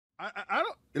I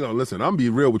don't, listen, I'm be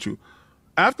real with you.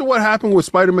 After what happened with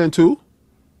Spider-Man 2,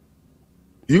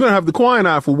 you're going to have the quiet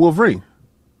eye for Wolverine.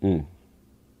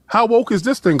 How woke is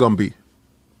this thing going to be?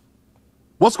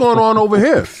 What's going on over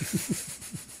here?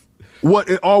 What,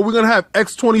 are we going to have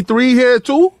X-23 here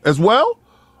too as well?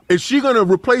 Is she going to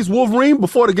replace Wolverine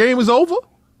before the game is over?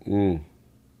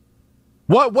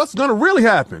 What's going to really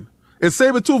happen? Is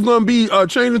Sabretooth going to be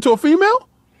changed into a female?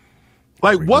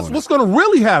 Like, what's going to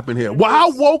really happen here? Well,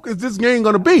 how woke is this game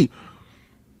going to be?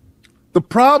 The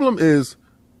problem is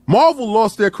Marvel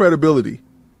lost their credibility.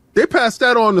 They passed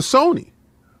that on to Sony.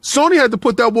 Sony had to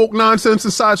put that woke nonsense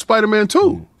inside Spider-Man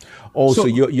 2. Oh, so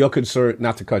your concern,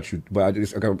 not to cut you, but I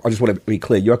just want to be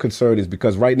clear. Your concern is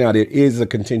because right now there is a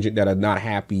contingent that are not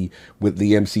happy with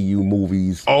the MCU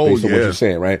movies based on what you're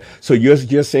saying, right? So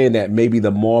you're saying that maybe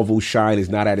the Marvel shine is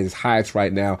not at its highest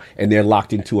right now, and they're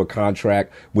locked into a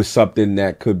contract with something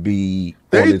that could be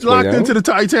they locked into the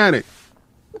Titanic.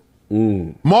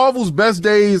 Marvel's best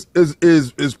days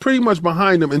is pretty much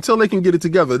behind them until they can get it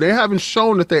together. They haven't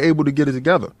shown that they're able to get it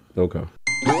together. Okay.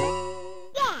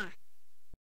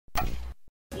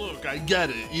 I get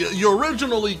it. You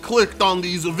originally clicked on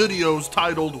these videos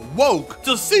titled Woke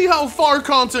to see how far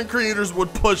content creators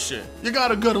would push it. You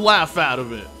got a good laugh out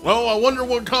of it. Well, I wonder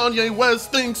what Kanye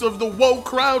West thinks of the woke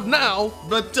crowd now,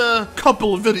 but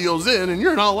couple of videos in and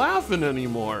you're not laughing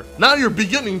anymore. Now you're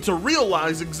beginning to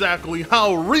realize exactly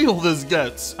how real this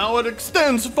gets, how it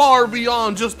extends far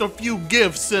beyond just a few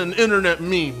GIFs and internet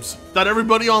memes that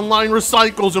everybody online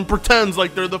recycles and pretends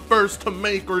like they're the first to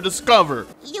make or discover.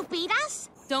 You beat us?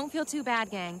 Don't feel too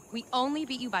bad, gang. We only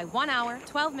beat you by 1 hour,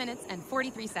 12 minutes, and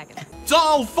 43 seconds. It's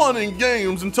all fun and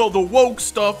games until the woke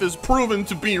stuff is proven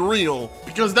to be real,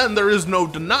 because then there is no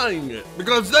denying it.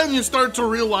 Because then you start to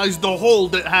realize the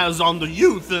hold it has on the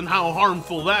youth and how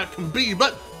harmful that can be,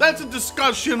 but that's a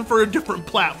discussion for a different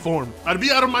platform. I'd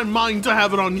be out of my mind to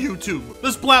have it on YouTube.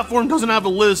 This platform doesn't have a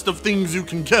list of things you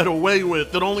can get away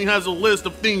with. It only has a list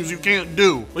of things you can't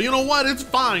do. But you know what? It's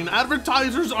fine.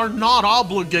 Advertisers are not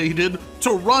obligated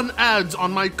to run ads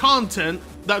on my content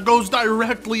that goes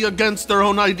directly against their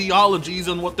own ideologies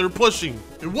and what they're pushing.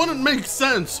 It wouldn't make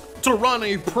sense to run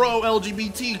a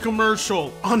pro-LGBT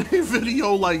commercial on a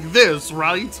video like this,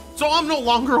 right? So I'm no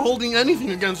longer holding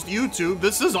anything against YouTube.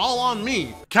 This is all on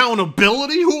me.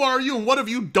 Accountability? Who are you and what have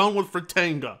you done with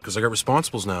Fratanga? Because I got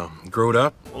responsibles now. Growed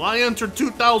up. Well, I entered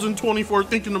 2024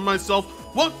 thinking to myself,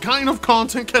 what kind of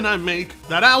content can I make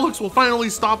that Alex will finally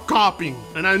stop copying?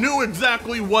 And I knew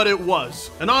exactly what it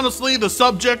was. And honestly, the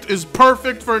subject is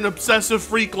perfect for an obsessive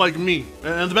freak like me.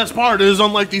 And the best part is,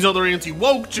 unlike these other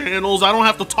anti-woke channels, I don't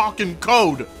have to talk in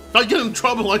code. If I get in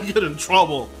trouble, I get in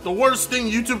trouble. The worst thing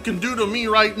YouTube can do to me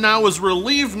right now is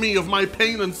relieve me of my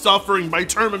pain and suffering by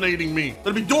terminating me.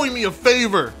 They'd be doing me a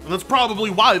favor, and that's probably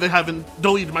why they haven't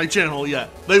deleted my channel yet.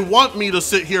 They want me to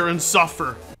sit here and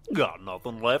suffer. Got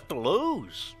nothing left to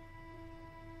lose.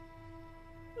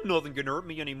 Nothing can hurt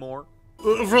me anymore.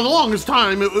 For the longest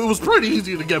time, it was pretty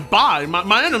easy to get by.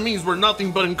 My enemies were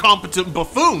nothing but incompetent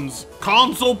buffoons.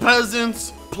 Console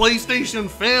peasants, PlayStation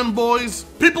fanboys,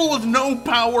 people with no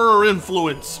power or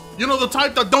influence. You know, the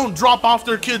type that don't drop off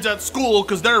their kids at school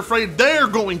because they're afraid they're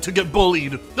going to get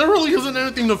bullied. There really isn't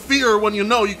anything to fear when you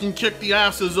know you can kick the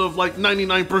asses of like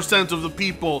 99% of the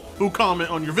people who comment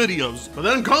on your videos. But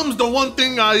then comes the one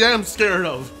thing I am scared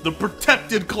of, the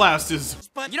protected classes.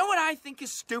 But you know what I think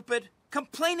is stupid?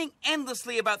 Complaining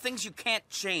endlessly about things you can't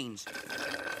change.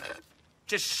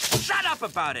 Just shut up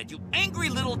about it, you angry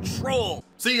little troll!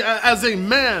 See, as a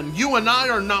man, you and I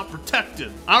are not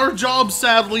protected. Our job,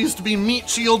 sadly, is to be meat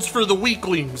shields for the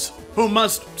weaklings, who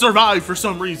must survive for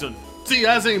some reason. See,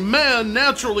 as a man,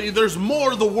 naturally, there's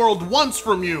more the world wants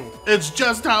from you. It's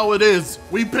just how it is.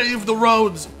 We pave the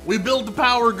roads, we build the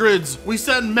power grids, we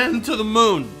send men to the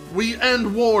moon. We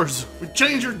end wars. We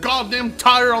change your goddamn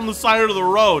tire on the side of the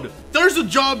road. If there's a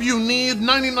job you need,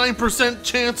 99%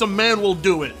 chance a man will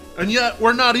do it. And yet,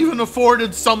 we're not even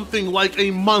afforded something like a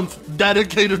month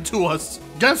dedicated to us.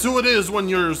 Guess who it is when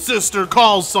your sister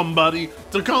calls somebody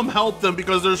to come help them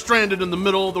because they're stranded in the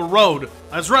middle of the road?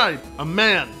 That's right, a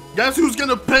man. Guess who's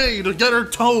gonna pay to get her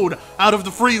towed out of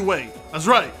the freeway? That's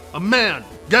right, a man.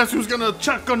 Guess who's gonna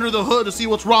check under the hood to see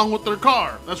what's wrong with their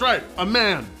car? That's right, a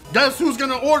man. Guess who's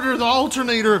gonna order the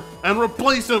alternator and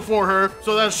replace it for her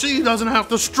so that she doesn't have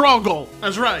to struggle?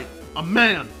 That's right, a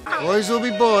man. Boys will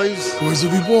be boys. Boys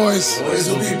will be boys. Boys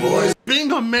will be boys.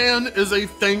 Being a man is a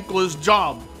thankless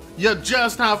job. You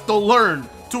just have to learn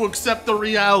to accept the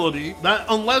reality that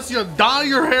unless you dye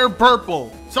your hair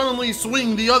purple, suddenly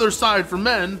swing the other side for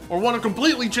men, or want to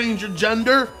completely change your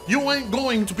gender, you ain't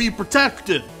going to be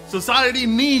protected. Society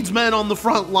needs men on the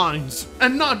front lines,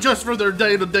 and not just for their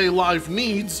day-to-day life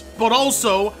needs, but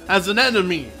also as an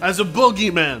enemy, as a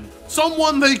boogeyman.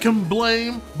 Someone they can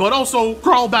blame, but also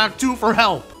crawl back to for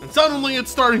help. And suddenly it's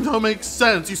starting to make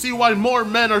sense. You see why more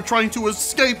men are trying to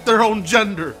escape their own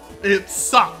gender. It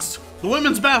sucks. The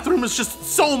women's bathroom is just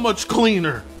so much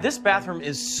cleaner. This bathroom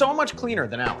is so much cleaner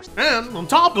than ours. And on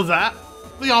top of that,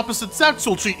 the opposite sex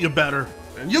will treat you better.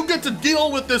 And you get to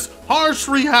deal with this harsh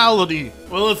reality.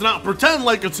 Well, let's not pretend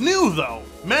like it's new though.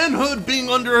 Manhood being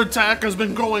under attack has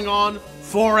been going on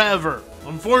forever.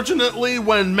 Unfortunately,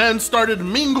 when men started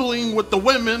mingling with the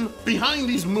women behind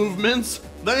these movements,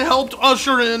 they helped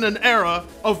usher in an era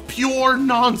of pure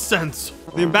nonsense.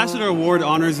 The Ambassador Award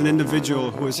honors an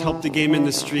individual who has helped the game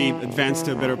industry advance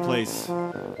to a better place.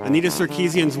 Anita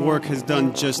Sarkeesian's work has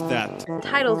done just that.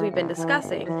 Titles we've been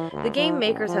discussing, the game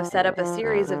makers have set up a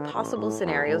series of possible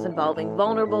scenarios involving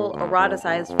vulnerable,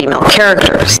 eroticized female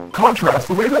characters. In contrast,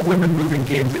 the way that women move in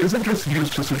games isn't just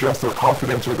used to suggest their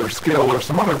confidence or their skill or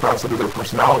some other facet of their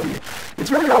personality. It's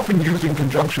very often used in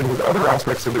conjunction with other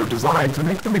aspects of their design to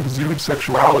make them exude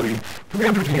sexuality for the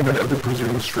entertainment of the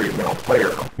presumed straight male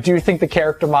player. Do you think the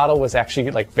character model was actually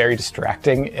very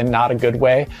distracting in not a good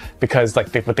way? Because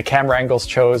with the camera angles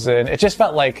chosen, it just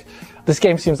felt like this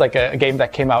game seems like a game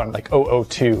that came out in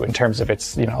 2002 in terms of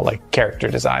its character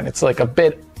design. It's a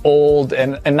bit old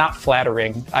and not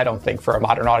flattering, I don't think, for a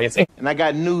modern audience. And I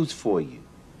got news for you.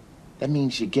 That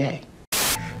means you're gay.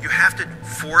 You have to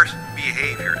force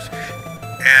behaviors.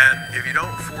 And if you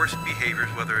don't force behaviors,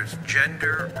 whether it's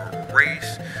gender or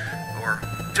race or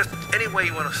just any way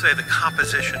you want to say the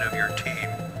composition of your team,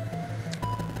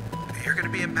 you're going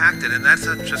to be impacted. And that's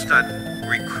just not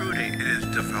recruiting, it is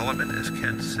development, as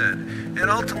Ken said. And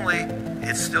ultimately,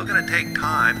 it's still going to take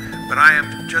time, but I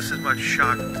am just as much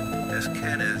shocked as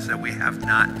Ken is that we have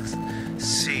not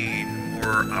seen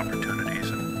more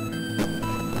opportunities.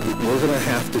 We're going to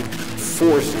have to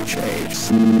force a change.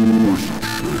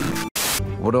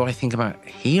 What do I think about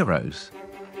heroes?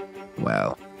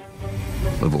 Well,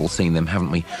 we've all seen them, haven't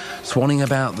we? Swanning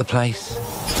about the place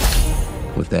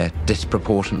with their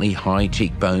disproportionately high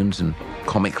cheekbones and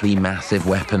comically massive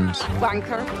weapons.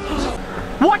 Wanker.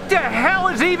 What the hell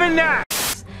is even that?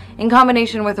 In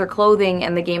combination with her clothing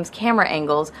and the game's camera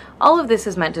angles, all of this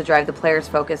is meant to drive the player's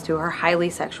focus to her highly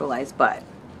sexualized butt.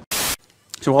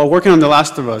 So while working on The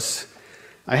Last of Us,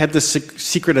 I had this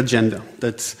secret agenda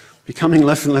that's becoming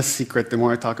less and less secret the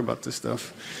more I talk about this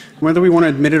stuff. Whether we want to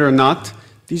admit it or not,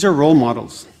 these are role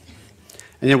models.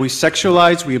 And yet we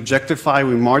sexualize, we objectify,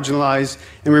 we marginalize,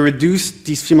 and we reduce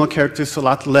these female characters to a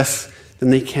lot less than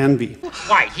they can be.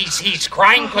 Why, he's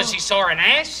crying because he saw an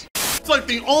ass? It's like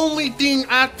the only thing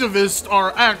activists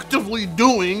are actively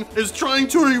doing is trying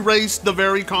to erase the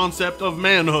very concept of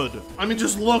manhood. I mean,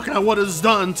 just look at what it's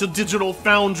done to Digital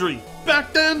Foundry.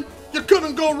 Back then, you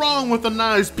couldn't go wrong with a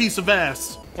nice piece of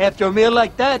ass. After a meal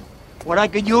like that, what I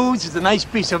could use is a nice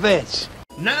piece of ass.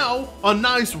 Now, a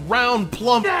nice round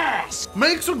plump ass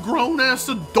makes a grown-ass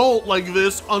adult like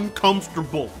this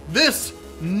uncomfortable. This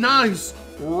nice,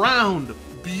 round,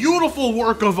 beautiful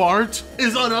work of art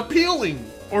is unappealing.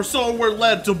 Or so we're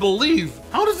led to believe.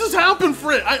 How does this happen,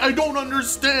 Frit? I don't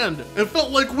understand. It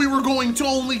felt like we were going to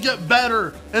only get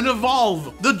better and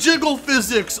evolve. The jiggle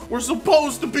physics were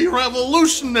supposed to be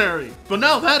revolutionary, but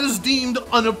now that is deemed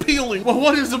unappealing. Well,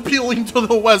 what is appealing to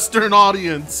the Western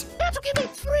audience? That'll give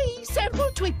me free sample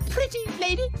to a pretty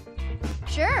lady.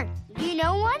 Sure. Do you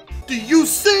know one? Do you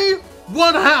see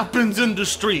what happens in the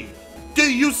street?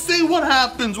 Do you see what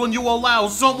happens when you allow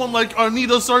someone like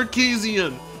Anita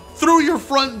Sarkeesian through your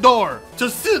front door to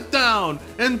sit down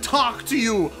and talk to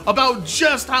you about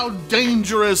just how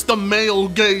dangerous the male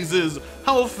gaze is,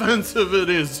 how offensive it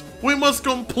is? We must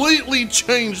completely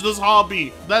change this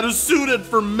hobby that is suited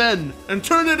for men and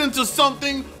turn it into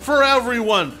something for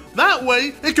everyone. That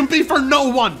way, it can be for no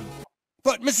one.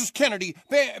 But Mrs. Kennedy,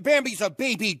 Bambi's a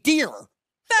baby deer.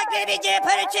 Fuck baby deer,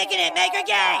 put a chicken in, make her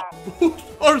gay.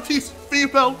 What are these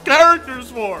female characters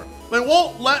for? They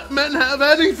won't let men have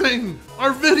anything.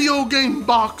 Our video game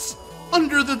box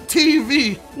under the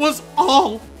TV was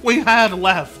all we had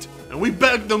left. And we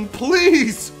begged them,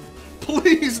 please,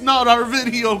 please not our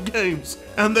video games.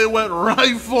 And they went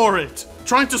right for it,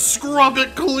 trying to scrub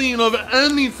it clean of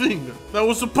anything that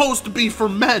was supposed to be for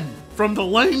men. From the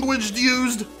language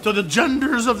used, to the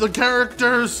genders of the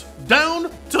characters, down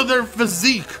to their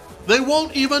physique. They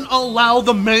won't even allow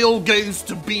the male gaze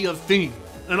to be a thing.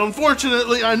 And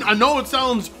unfortunately, I know it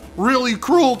sounds really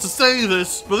cruel to say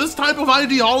this, but this type of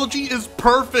ideology is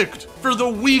perfect for the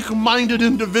weak-minded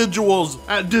individuals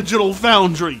at Digital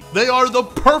Foundry. They are the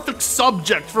perfect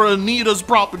subject for Anita's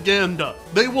propaganda.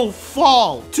 They will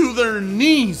fall to their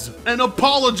knees and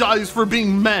apologize for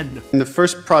being men. And the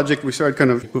first project we started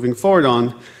kind of moving forward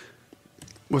on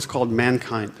was called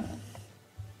Mankind.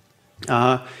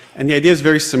 And the idea is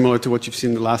very similar to what you've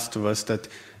seen in The Last of Us, that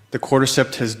the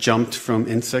cordyceps has jumped from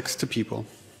insects to people.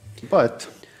 But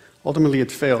ultimately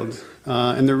it failed.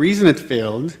 And the reason it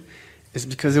failed is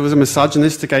because it was a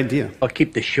misogynistic idea. I'll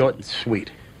keep this short and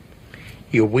sweet.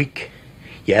 You're weak,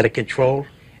 you're out of control,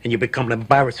 and you become an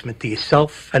embarrassment to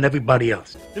yourself and everybody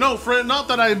else. You know, friend, not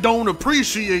that I don't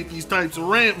appreciate these types of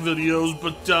rant videos,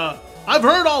 but I've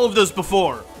heard all of this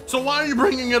before. So why are you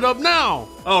bringing it up now?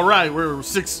 All right, we're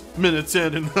 6 minutes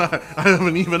in and I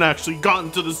haven't even actually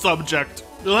gotten to the subject.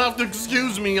 You'll have to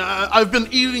excuse me, I've been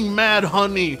eating mad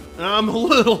honey and I'm a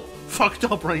little fucked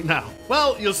up right now.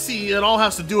 Well, you see, it all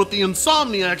has to do with the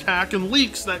Insomniac hack and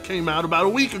leaks that came out about a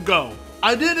week ago.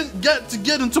 I didn't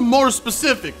get into more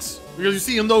specifics, because you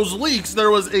see in those leaks there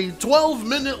was a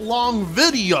 12-minute long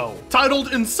video titled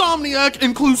Insomniac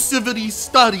Inclusivity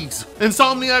Studies,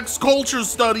 Insomniac's culture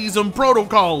studies and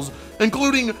protocols,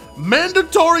 including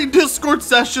mandatory Discord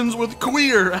sessions with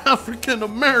queer, African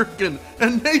American,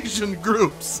 and Asian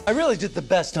groups. I really did the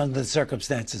best under the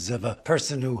circumstances of a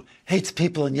person who hates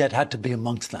people and yet had to be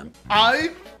amongst them.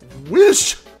 I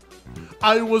wish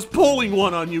I was pulling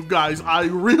one on you guys, I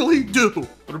really do.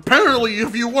 But apparently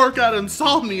if you work at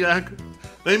Insomniac,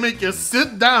 they make you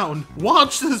sit down,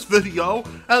 watch this video,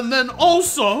 and then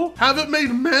also have it made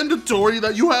mandatory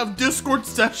that you have Discord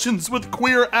sessions with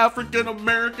queer, African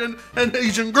American, and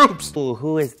Asian groups. Ooh,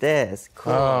 who is this?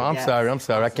 Cool. I'm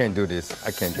sorry. I can't do this.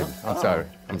 I can't do this.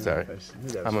 I'm sorry.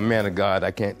 I'm a man of God.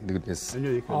 I can't do this.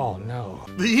 Oh, no.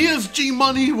 The ESG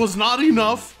money was not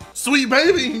enough. Sweet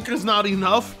Baby Inc. is not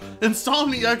enough.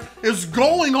 Insomniac is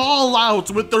going all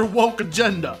out with their woke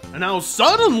agenda. And now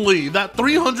suddenly, that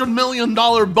 $300 million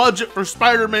budget for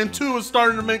Spider-Man 2 is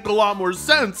starting to make a lot more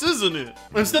sense, isn't it?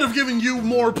 Instead of giving you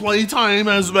more playtime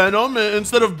as Venom,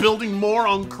 instead of building more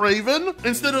on Kraven,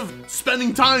 instead of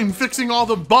spending time fixing all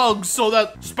the bugs so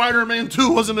that Spider-Man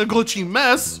 2 wasn't a glitchy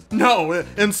mess, no,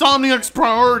 Insomniac's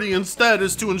priority instead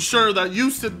is to ensure that you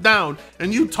sit down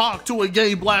and you talk to a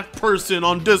gay black person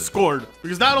on Discord,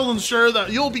 because that'll ensure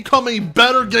that you'll become a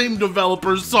better game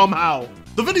developer somehow.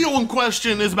 The video in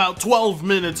question is about 12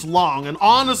 minutes long, and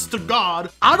honest to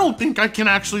God, I don't think I can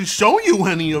actually show you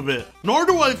any of it. Nor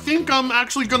do I think I'm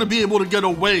actually going to be able to get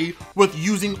away with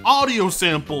using audio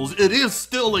samples. It is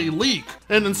still a leak,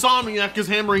 and Insomniac is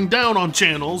hammering down on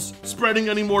channels spreading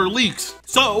any more leaks.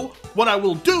 So, what I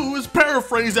will do is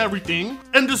paraphrase everything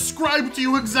and describe to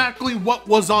you exactly what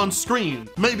was on screen.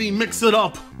 Maybe mix it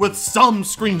up with some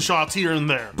screenshots here and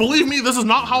there. Believe me, this is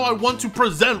not how I want to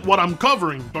present what I'm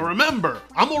covering, but remember,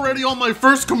 I'm already on my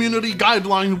first community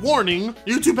guideline warning.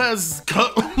 YouTube has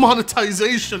cut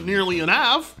monetization nearly in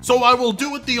half, so I will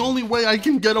do it the only way I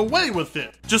can get away with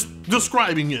it. Just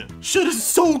describing it. Shit is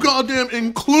so goddamn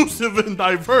inclusive and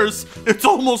diverse, it's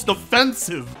almost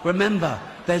offensive. Remember,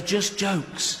 they're just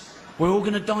jokes. We're all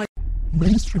gonna die.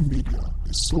 Mainstream media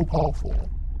is so powerful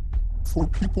for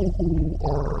people who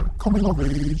are coming of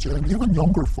age and even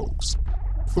younger folks.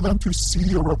 For them to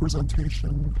see a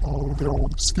representation of their own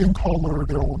skin color,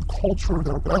 their own culture,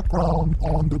 their background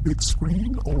on the big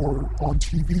screen or on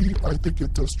TV, I think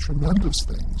it does tremendous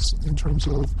things in terms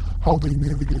of how they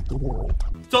navigate the world.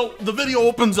 So the video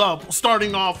opens up,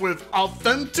 starting off with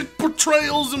authentic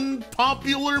portrayals in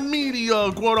popular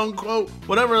media, quote unquote,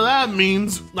 whatever that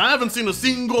means. I haven't seen a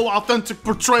single authentic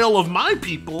portrayal of my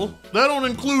people. That don't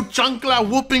include chancla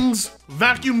whoopings,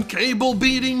 vacuum cable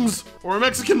beatings, or a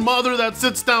Mexican mother that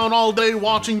sits down all day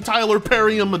watching Tyler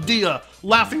Perry and Madea,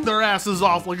 laughing their asses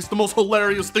off like it's the most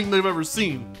hilarious thing they've ever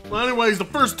seen. Well, anyways, the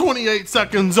first 28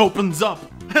 seconds opens up,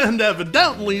 and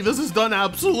evidently this has done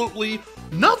absolutely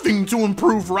nothing to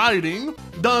improve writing,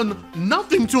 done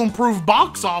nothing to improve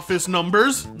box office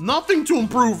numbers, nothing to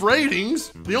improve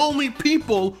ratings. The only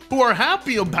people who are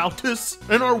happy about this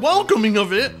and are welcoming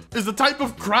of it is the type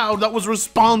of crowd that was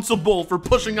responsible for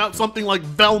pushing out something like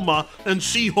Velma and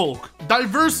She-Hulk.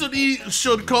 Diversity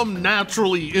should come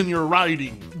naturally in your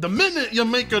writing. The minute you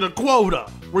make it a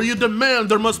quota, where you demand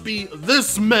there must be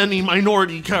this many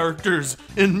minority characters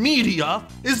in media,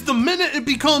 is the minute it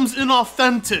becomes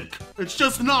inauthentic. It's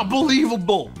just not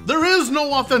believable. There is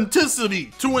no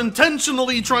authenticity to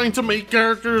intentionally trying to make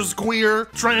characters queer,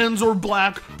 trans, or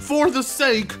black for the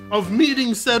sake of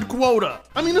meeting said quota.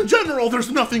 I mean, in general, there's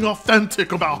nothing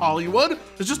authentic about Hollywood.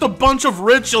 It's just a bunch of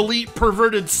rich, elite,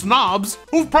 perverted snobs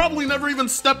who've probably never even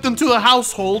stepped into the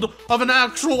household of an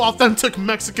actual authentic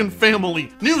Mexican family.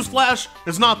 Newsflash,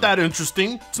 it's not that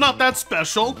interesting, it's not that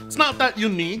special, it's not that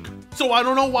unique, so I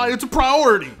don't know why it's a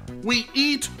priority. We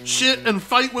eat, shit, and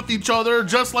fight with each other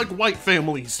just like white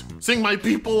families. Seeing my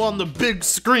people on the big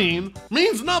screen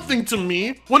means nothing to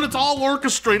me when it's all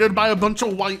orchestrated by a bunch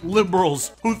of white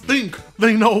liberals who think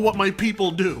they know what my people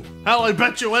do. Hell, I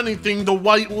bet you anything the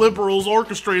white liberals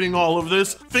orchestrating all of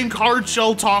this think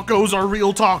hard-shell tacos are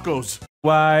real tacos.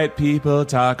 White people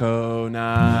taco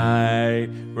night.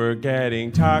 We're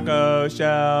getting taco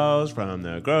shells from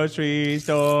the grocery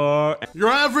store. Your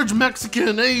average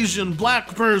Mexican, Asian,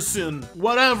 black person,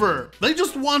 whatever, they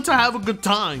just want to have a good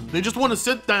time. They just want to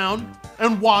sit down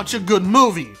and watch a good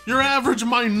movie. Your average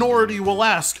minority will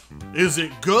ask, is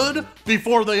it good?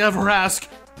 Before they ever ask,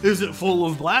 is it full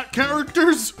of black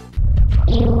characters?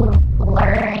 You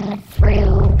learn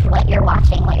through what you're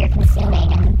watching, what you're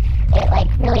consuming, and it like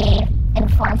really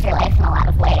informs your life in a lot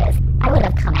of ways. I would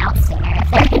have come out sooner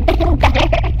if there had been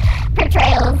better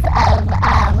portrayals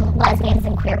of lesbians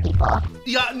and queer people.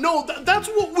 Yeah, no, that's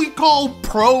what we call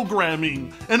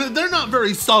programming, and they're not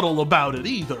very subtle about it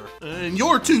either. And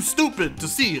you're too stupid to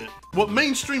see it. What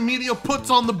mainstream media puts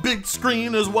on the big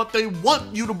screen is what they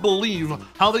want you to believe,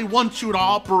 how they want you to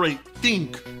operate,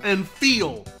 think, and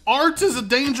feel. Art is a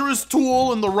dangerous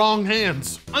tool in the wrong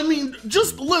hands. I mean,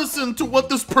 just listen to what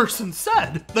this person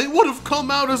said. They would have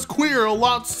come out as queer a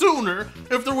lot sooner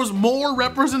if there was more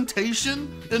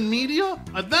representation in media.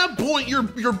 At that point,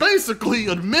 you're basically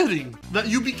admitting that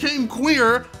you became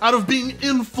queer out of being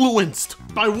influenced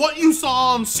by what you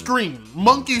saw on screen.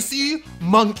 Monkey see,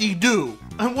 monkey do.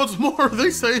 And what's more, they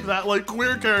say that like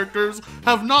queer characters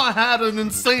have not had an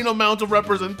insane amount of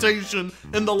representation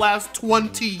in the last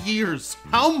 20 years.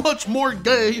 How much more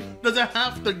gay does it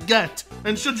have to get?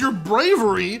 And should your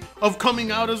bravery of coming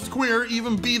out as queer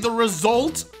even be the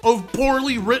result of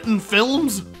poorly written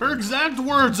films? Her exact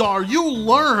words are, you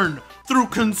learn through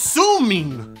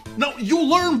consuming. No, you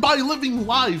learn by living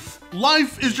life.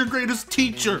 Life is your greatest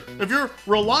teacher. If you're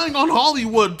relying on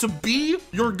Hollywood to be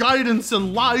your guidance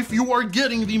in life, you are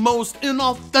getting the most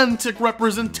inauthentic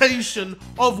representation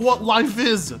of what life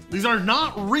is. These are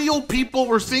not real people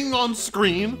we're seeing on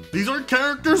screen. These are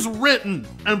characters written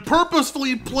and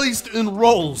purposefully placed in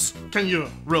roles. Can you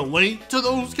relate to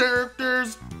those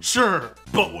characters? Sure,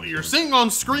 but what you're seeing on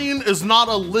screen is not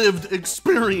a lived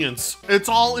experience. It's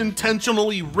all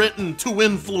intentionally written to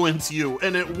influence you,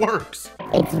 and it works.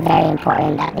 It's very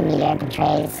important that the media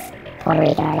portrays Puerto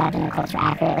Rican or Latino culture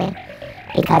accurately,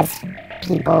 because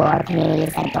people or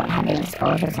communities that don't have any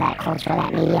exposure to that culture or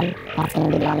that medium, that's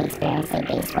going to be the only experience they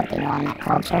base what they know on that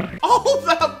culture. All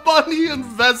that money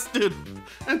invested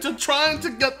into trying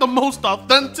to get the most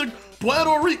authentic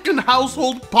Puerto Rican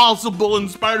household possible in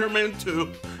Spider-Man 2,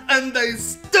 and they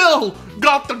still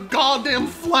got the goddamn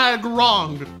flag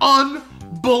wrong.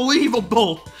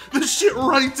 Unbelievable. This shit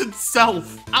writes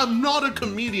itself. I'm not a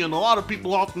comedian. A lot of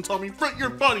people often tell me, Frick,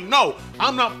 you're funny. No,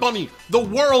 I'm not funny. The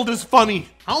world is funny.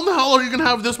 How in the hell are you gonna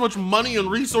have this much money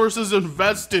and resources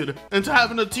invested into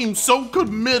having a team so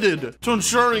committed to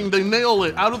ensuring they nail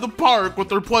it out of the park with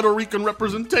their Puerto Rican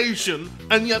representation,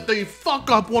 and yet they fuck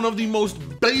up one of the most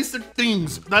basic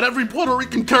things that every Puerto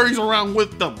Rican carries around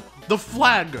with them? The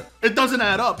flag. It doesn't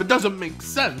add up. It doesn't make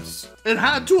sense. It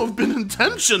had to have been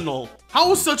intentional.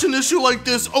 How is such an issue like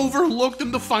this overlooked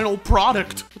in the final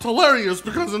product? It's hilarious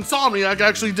because Insomniac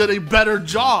actually did a better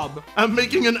job at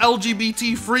making an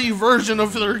LGBT-free version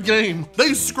of their game.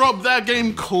 They scrubbed that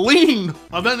game clean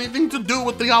of anything to do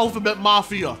with the Alphabet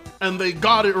Mafia, and they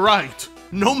got it right.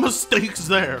 No mistakes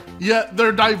there. Yet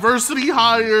their diversity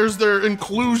hires, their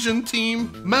inclusion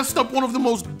team, messed up one of the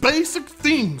most basic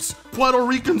things Puerto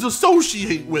Ricans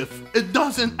associate with. It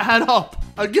doesn't add up.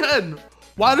 Again,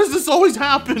 why does this always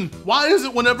happen? Why is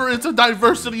it whenever it's a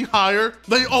diversity hire,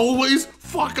 they always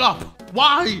fuck up?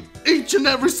 Why? Each and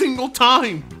every single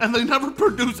time. And they never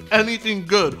produce anything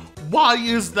good. Why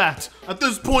is that? At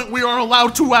this point, we are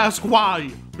allowed to ask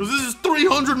why. Because this is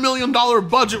 $300 million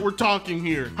budget we're talking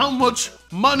here. How much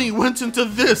money went into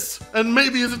this? And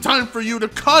maybe is it time for you to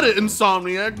cut it,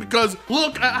 Insomniac, because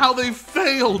look at how they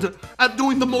failed at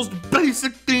doing the most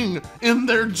basic thing in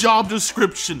their job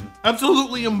description.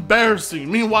 Absolutely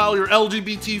embarrassing. Meanwhile, your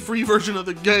LGBT-free version of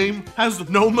the game has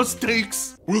no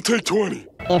mistakes. We'll take 20.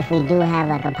 If we do have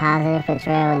like a positive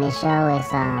portrayal in the show,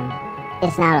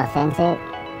 it's not authentic.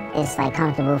 It's like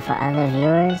comfortable for other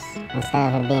viewers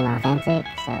instead of it being authentic.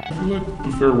 So I feel like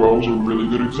The Farewell is a really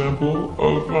good example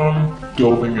of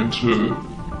delving into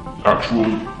actual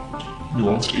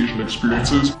nuanced Asian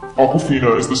experiences.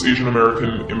 Aquafina is this Asian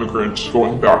American immigrant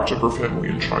going back to her family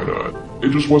in China.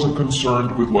 It just wasn't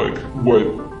concerned with like what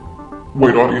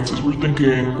white audiences were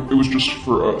thinking. It was just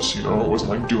for us, you know? It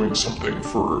wasn't like doing something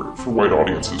for white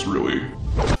audiences, really.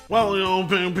 Well, you know,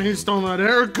 based on that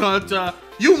haircut,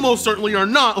 you most certainly are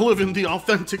not living the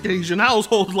authentic Asian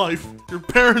household life. Your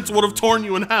parents would have torn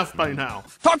you in half by now.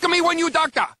 Talk to me when you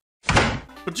doctor.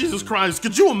 But Jesus Christ,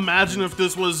 could you imagine if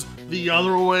this was the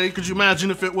other way? Could you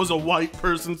imagine if it was a white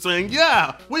person saying,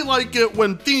 yeah, we like it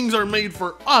when things are made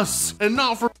for us and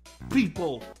not for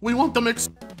people. We want them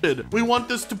accepted. We want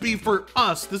this to be for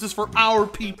us. This is for our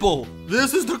people.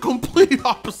 This is the complete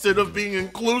opposite of being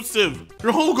inclusive.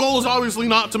 Your whole goal is obviously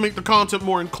not to make the content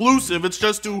more inclusive. It's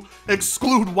just to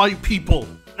exclude white people.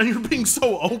 And you're being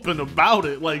so open about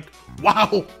it. Like,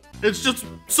 wow. It's just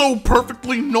so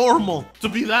perfectly normal to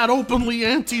be that openly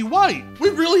anti-white. We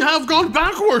really have gone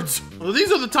backwards.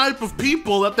 These are the type of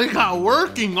people that they got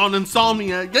working on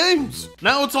Insomniac games.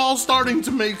 Now it's all starting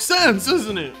to make sense,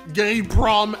 isn't it? Gay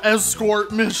prom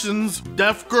escort missions,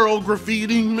 deaf girl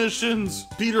graffitiing missions,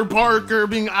 Peter Parker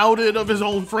being outed of his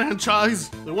own franchise.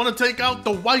 They want to take out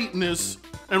the whiteness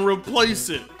and replace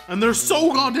it. And they're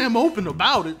so goddamn open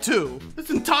about it too. This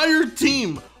entire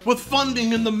team with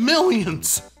funding in the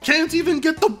millions can't even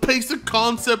get the basic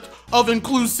concept of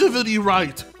inclusivity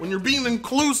right. When you're being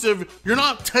inclusive, you're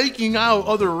not taking out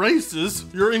other races,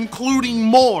 you're including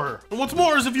more. And what's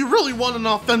more is if you really want an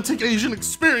authentic Asian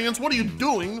experience, what are you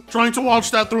doing trying to watch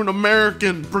that through an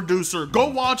American producer? Go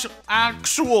watch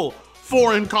actual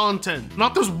foreign content,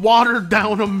 not this watered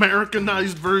down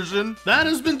Americanized version that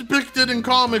has been depicted in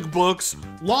comic books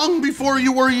long before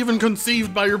you were even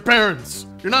conceived by your parents.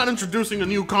 You're not introducing a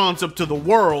new concept to the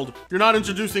world. You're not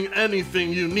introducing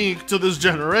anything unique to this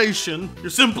generation. You're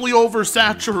simply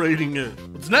oversaturating it.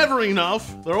 It's never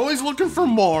enough. They're always looking for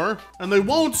more, and they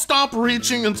won't stop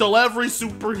reaching until every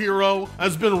superhero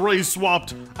has been race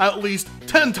swapped at least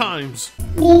 10 times.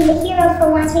 Being the hero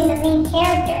for once, being the main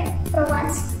character for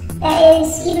once, that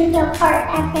is even part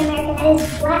African American, that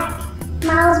is black.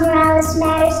 Miles Morales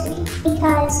matters to me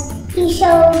because he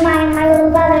showed my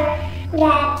little brother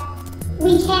that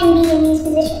we can be in these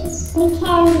positions. We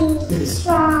can be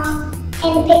strong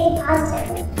and depict it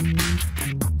positively.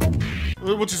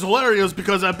 Which is hilarious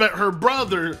because I bet her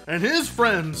brother and his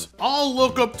friends all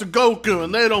look up to Goku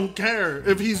and they don't care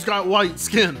if he's got white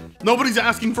skin. Nobody's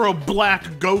asking for a black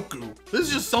Goku. This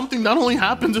is just something that only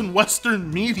happens in Western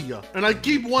media. And I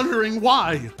keep wondering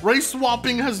why. Race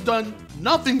swapping has done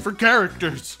nothing for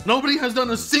characters. Nobody has done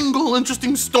a single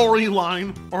interesting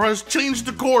storyline or has changed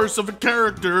the course of a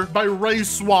character by race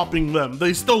swapping them.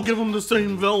 They still give them the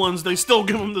same villains. They still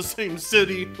give them the same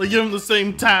city. They give them the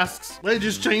same tasks. They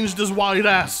just changed his white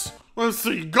ass. Let's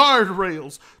see,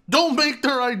 guardrails. Don't make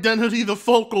their identity the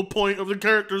focal point of the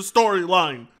character's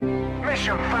storyline.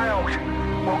 Mission failed.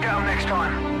 We'll get them next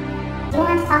time. You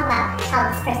want to talk about how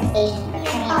this person's Asian, but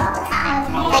you're all the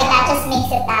time. Like, that just makes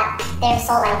it that their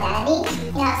sole identity.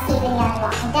 You're not Steven Yeun in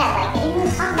Walking Dead. Like, they didn't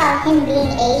even talk about him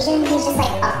being Asian. He's just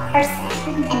like a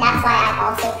person. And that's why I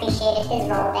also appreciated his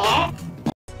role there.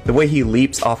 The way he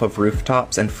leaps off of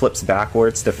rooftops and flips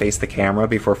backwards to face the camera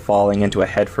before falling into a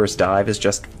headfirst dive is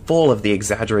just full of the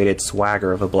exaggerated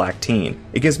swagger of a black teen.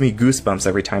 It gives me goosebumps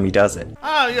every time he does it.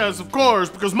 Ah, yes, of course,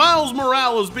 because Miles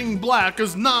Morales being black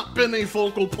has not been a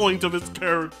focal point of his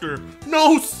character.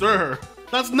 No, sir.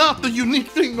 That's not the unique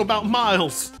thing about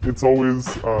Miles. It's always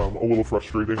a little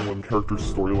frustrating when characters'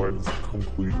 storylines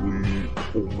completely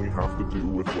only have to do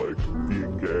with, like,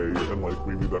 being gay, and, like,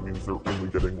 maybe that means they're only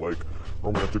getting, like,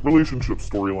 romantic relationship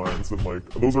storylines, and, like,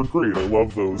 those are great, I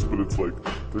love those, but it's like,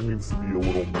 there needs to be a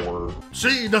little more.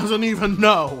 She doesn't even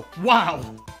know. Wow.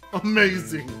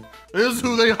 Amazing. This is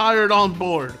who they hired on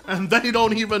board, and they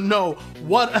don't even know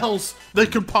what else they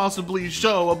could possibly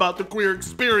show about the queer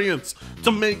experience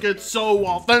to make it so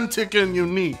authentic and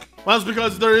unique. That's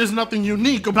because there is nothing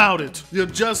unique about it. You're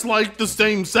just like the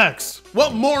same sex.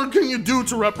 What more can you do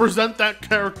to represent that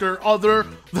character other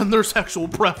than their sexual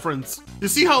preference? You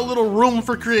see how little room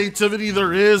for creativity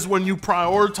there is when you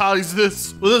prioritize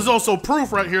this? Well, there's also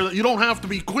proof right here that you don't have to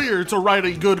be queer to write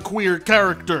a good queer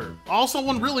character. All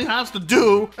someone really has to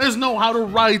do is know how to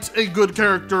write a good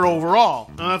character overall.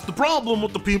 And that's the problem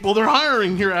with the people they're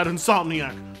hiring here at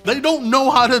Insomniac. They don't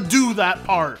know how to do that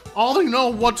part. All they know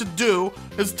what to do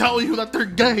is tell you that they're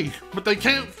gay, but they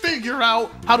can't figure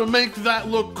out how to make that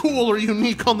look cool or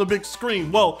unique on the big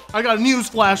screen. Well, I got a news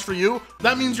flash for you.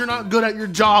 That means you're not good at your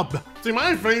job. See,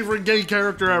 my favorite gay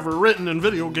character ever written in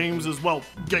video games is, well,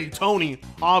 Gay Tony,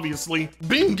 obviously.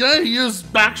 Being gay is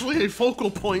actually a focal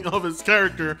point of his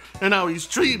character and how he's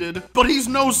treated, but he's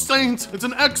no saint. It's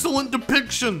an excellent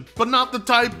depiction, but not the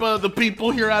type the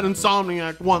people here at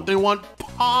Insomniac want. They want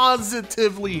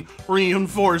positively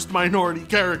reinforced minority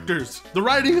characters. The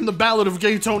writing in the Ballad of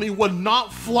Gay Tony would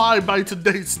not fly by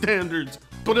today's standards.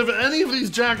 But if any of these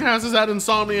jackasses at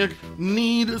Insomniac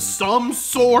need some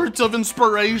sort of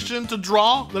inspiration to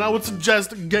draw, then I would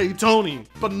suggest Gay Tony.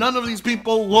 But none of these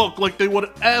people look like they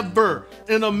would ever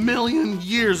in a million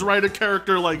years write a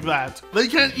character like that. They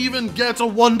can't even get a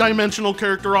one-dimensional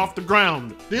character off the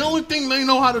ground. The only thing they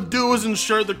know how to do is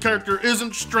ensure the character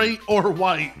isn't straight or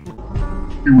white.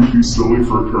 It would be silly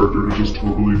for a character to just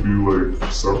totally be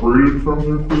like separated from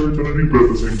their queer identity, but at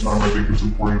the same time I think it's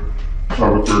important to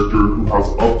have a character who has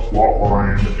a plot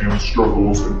line and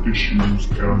struggles and issues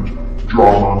and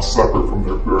drama separate from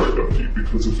their queer identity,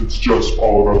 because if it's just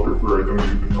all about their queer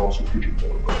identity, then you're also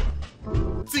pigeonholing them.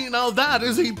 See, now that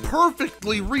is a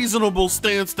perfectly reasonable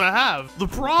stance to have. The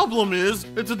problem is,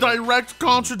 it's a direct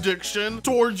contradiction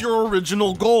towards your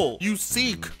original goal. You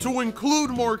seek to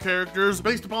include more characters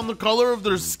based upon the color of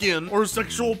their skin or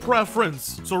sexual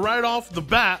preference. So right off the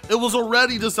bat, it was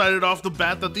already decided off the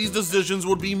bat that these decisions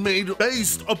would be made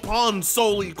based upon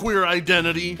solely queer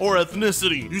identity or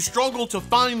ethnicity. You struggle to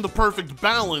find the perfect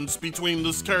balance between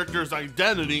this character's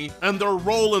identity and their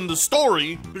role in the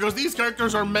story, because these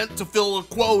characters are meant to fill a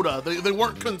quota. They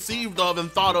weren't conceived of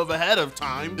and thought of ahead of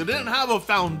time. They didn't have a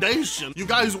foundation. You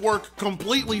guys work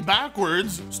completely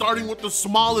backwards, starting with the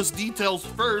smallest details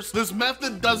first. This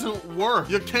method doesn't work.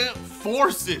 You can't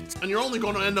force it, and you're only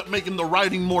going to end up making the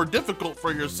writing more difficult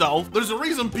for yourself. There's a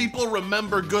reason people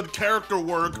remember good character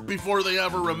work before they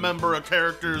ever remember a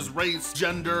character's race,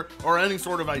 gender, or any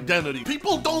sort of identity.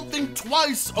 People don't think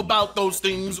twice about those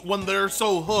things when they're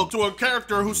so hooked to a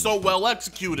character who's so well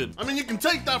executed. I mean, you can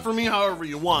take that from me however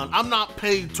you want. I'm not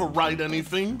paid to write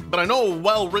anything, but I know a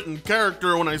well-written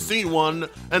character when I see one,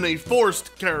 and a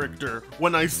forced character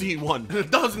when I see one.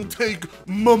 It doesn't take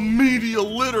media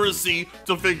literacy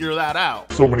to figure that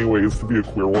out. So many ways to be a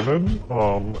queer woman,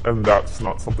 and that's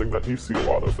not something that you see a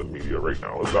lot of in media right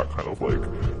now, is that kind of like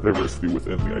diversity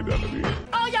within the identity.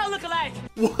 Oh, y'all look alike!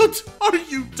 What are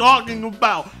you talking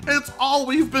about? It's all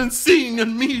we've been seeing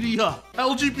in media.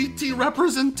 LGBT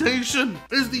representation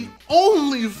is the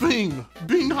only thing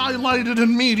being highlighted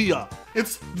in media.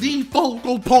 It's the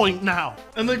focal point now,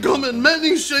 and they come in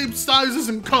many shapes, sizes,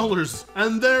 and colors,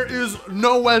 and there is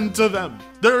no end to them.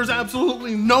 There is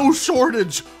absolutely no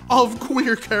shortage of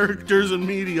queer characters in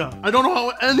media. I don't know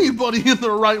how anybody in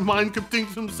their right mind could think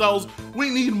to themselves, we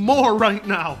need more right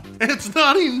now. It's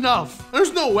not enough.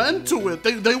 There's no end to it.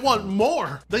 They want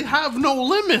more. They have no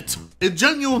limit. It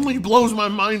genuinely blows my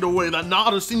mind away that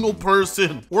not a single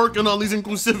person working on these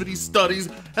inclusivity studies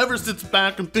ever sits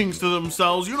back and thinks to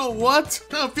themselves, you know what?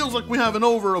 It feels like we have an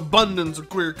overabundance of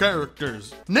queer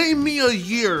characters. Name me a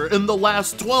year in the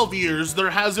last 12 years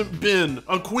there hasn't been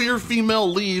a queer female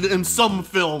lead in some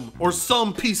film or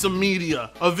some piece of media,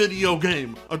 a video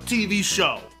game, a TV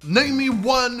show. Name me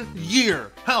 1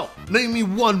 year. Hell, name me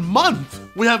 1 month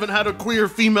we haven't had a queer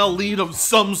female lead of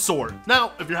some sort.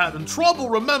 Now, if you're having trouble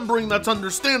remembering, that's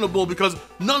understandable, because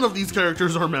none of these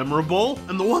characters are memorable,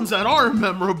 and the ones that are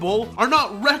memorable are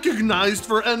not recognized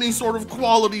for any sort of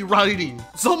quality writing.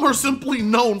 Some are simply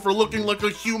known for looking like a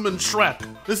human Shrek.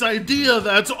 This idea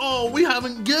that, oh, we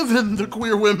haven't given the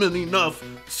queer women enough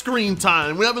screen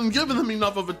time, we haven't given them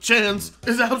enough of a chance,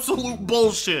 is absolute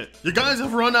bullshit. You guys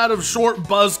have run out of short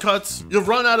buzz cuts, you've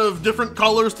run out of different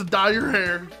colors to dye your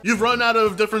hair, you've run out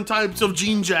of different types of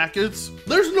jean jackets.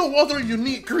 There's no other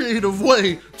unique creative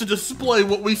way to display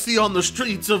what we see on the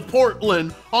streets of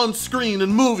Portland on screen in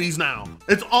movies now.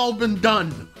 It's all been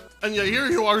done. And yet here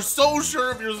you are, so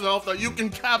sure of yourself that you can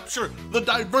capture the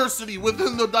diversity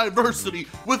within the diversity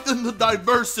within the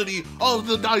diversity of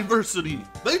the diversity.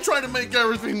 They try to make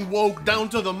everything woke down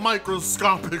to the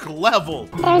microscopic level.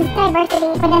 There's diversity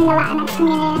within the Latinx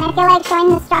community, and I feel like showing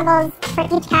the struggles for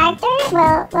each character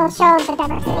will show the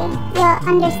diversity. You'll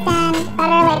understand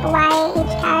better like why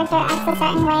each character acts a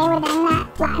certain way within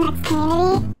that Latinx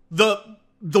community.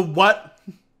 The what?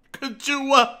 Could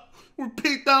you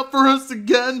repeat that for us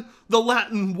again? The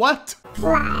Latin what?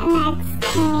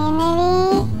 Latinx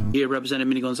community. Here, Representative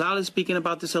Minnie Gonzalez speaking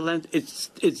about this event. It's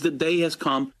the day has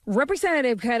come.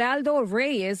 Representative Geraldo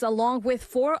Reyes, along with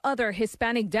 4 other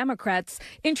Hispanic Democrats,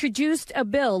 introduced a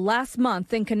bill last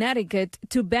month in Connecticut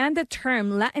to ban the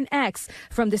term Latinx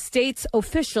from the state's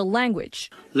official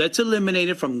language. Let's eliminate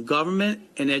it from government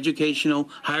and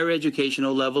higher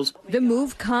educational levels. The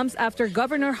move comes after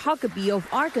Governor Huckabee of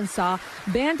Arkansas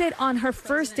banned it on her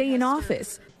first day in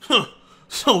office. Huh.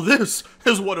 So this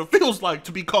is what it feels like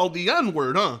to be called the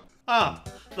N-word, huh?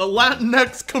 The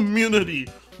Latinx community.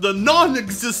 The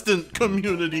non-existent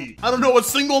community. I don't know a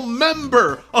single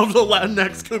member of the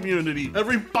Latinx community.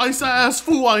 Every paisa-ass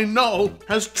fool I know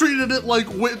has treated it like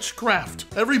witchcraft.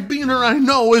 Every beaner I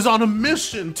know is on a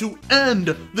mission to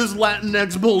end this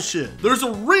Latinx bullshit. There's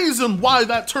a reason why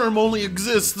that term only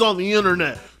exists on the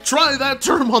internet. Try that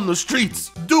term on the streets.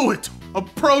 Do it.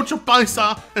 Approach a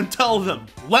paisa and tell them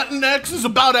Latinx is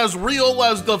about as real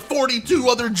as the 42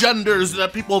 other genders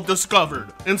that people have discovered.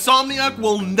 Insomniac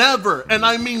will never, and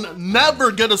I mean never,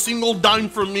 get a single dime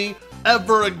from me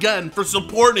ever again for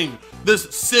supporting this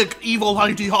sick, evil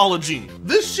ideology.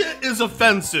 This shit is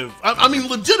offensive. I mean,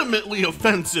 legitimately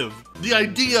offensive. The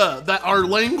idea that our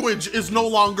language is no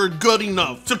longer good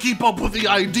enough to keep up with the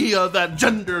idea that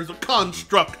gender is a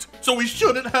construct. So we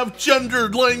shouldn't have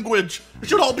gendered language. It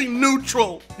should all be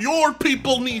neutral. Your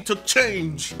people need to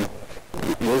change.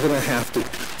 We're gonna have to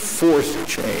force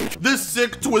change. This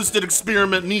sick, twisted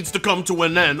experiment needs to come to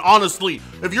an end. Honestly,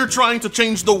 if you're trying to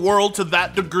change the world to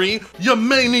that degree, you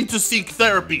may need to seek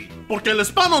therapy. Porque el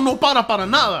hispano no para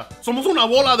nada. Somos una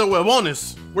bola de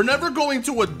huevones. We're never going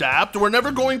to adapt, we're never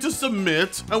going to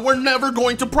submit, and we're never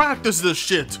going to practice this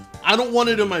shit. I don't want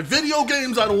it in my video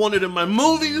games, I don't want it in my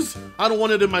movies, I don't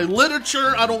want it in my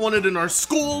literature, I don't want it in our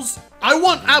schools. I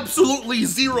want absolutely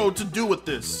zero to do with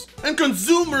this. And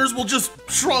consumers will just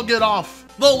shrug it off.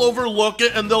 They'll overlook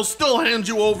it and they'll still hand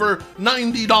you over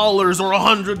 $90 or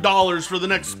 $100 for the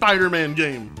next Spider-Man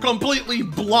game. Completely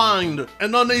blind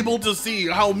and unable to see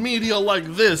how media like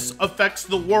this affects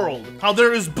the world. How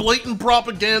there is blatant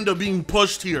propaganda being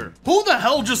pushed here. Who the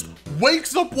hell just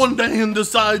wakes up one day and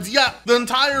decides, yeah, the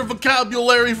entire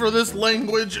vocabulary for this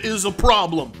language is a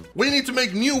problem. We need to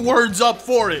make new words up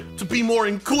for it to be more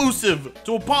inclusive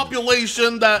to a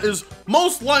population that is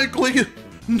most likely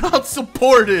not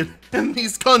supported in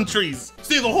these countries.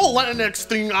 See, the whole Latinx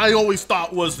thing I always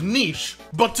thought was niche,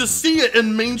 but to see it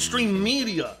in mainstream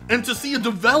media and to see a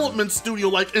development studio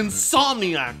like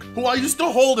Insomniac, who I used to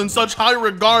hold in such high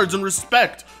regards and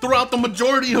respect throughout the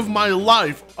majority of my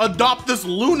life, adopt this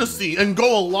lunacy and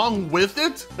go along with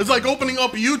it? It's like opening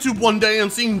up YouTube one day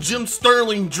and seeing Jim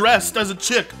Sterling dressed as a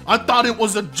chick. I thought it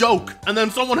was a joke, and then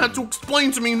someone had to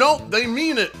explain to me, no, they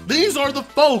mean it. These are the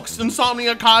folks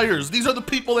Insomniac hires. These are the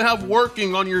people they have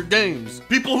working on your games.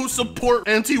 People who support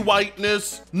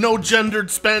anti-whiteness, no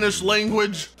gendered Spanish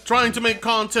language, trying to make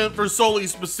content for solely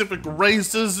specific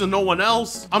races and no one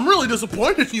else. I'm really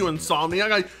disappointed in you,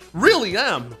 Insomniac. I really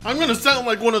am. I'm gonna sound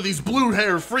like one of these blue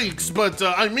hair freaks, but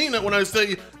I mean it when I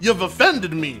say you've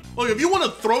offended me. Look, if you want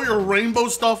to throw your rainbow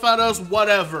stuff at us,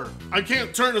 whatever. I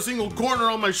can't turn a single corner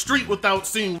on my street without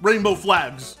seeing rainbow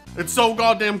flags. It's so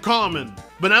goddamn common.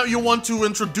 But now you want to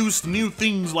introduce new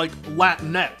things like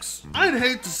Latinx. I'd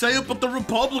hate to say it, but the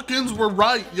Republicans were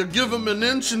right. You give them an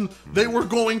inch and they were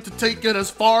going to take it as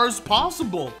far as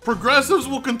possible. Progressives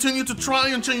will continue to try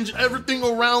and change everything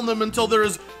around them until there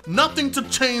is nothing to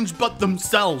change but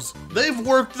themselves. They've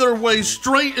worked their way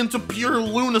straight into pure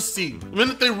lunacy. The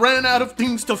minute they ran out of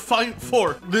things to fight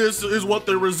for, this is what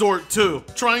they resort to.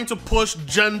 Trying to push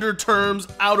gender terms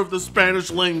out of the Spanish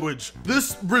language.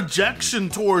 This rejection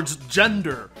towards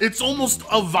gender, it's almost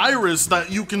a virus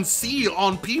that you can see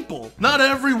on people. Not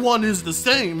everyone is the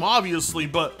same, obviously,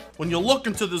 but when you look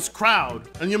into this crowd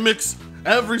and you mix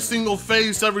every single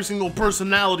face, every single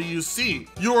personality you see,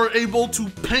 you are able to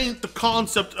paint the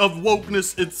concept of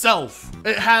wokeness itself.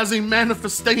 It has a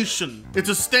manifestation. It's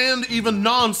a stand even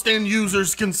non-stand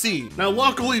users can see. Now,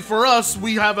 luckily for us,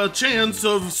 we have a chance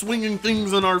of swinging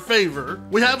things in our favor.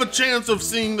 We have a chance of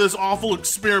seeing this awful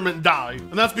experiment die.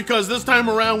 And that's because this time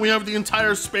around, we have the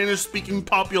entire Spanish-speaking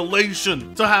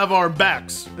population to have our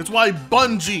backs. It's why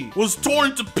Bungie was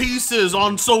torn to pieces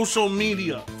on social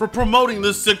media for promoting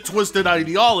this sick, twisted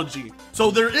ideology. So So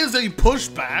there is a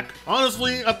pushback.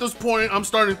 Honestly, at this point, I'm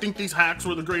starting to think these hacks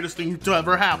were the greatest thing to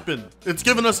ever happen. It's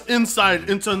given us insight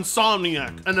into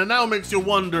Insomniac, and it now makes you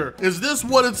wonder, is this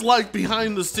what it's like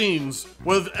behind the scenes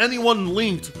with anyone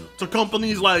linked to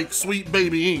companies like Sweet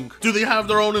Baby Inc? Do they have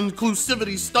their own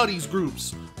inclusivity studies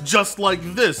groups, just like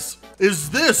this? Is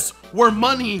this where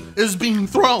money is being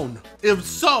thrown? If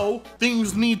so,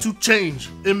 things need to change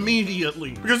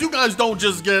immediately. Because you guys don't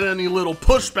just get any little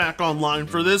pushback online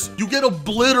for this, you get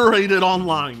obliterated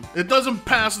online. It doesn't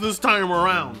pass this time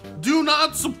around. Do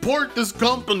not support this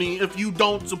company if you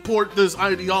don't support this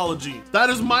ideology. That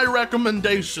is my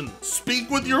recommendation. Speak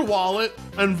with your wallet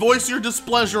and voice your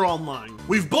displeasure online.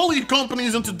 We've bullied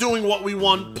companies into doing what we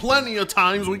want plenty of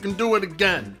times. We can do it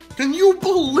again. Can you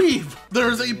believe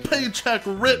there's a paycheck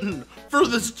written for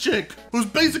this chick who's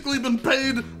basically been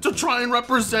paid to try and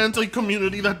represent a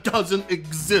community that doesn't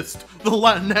exist, the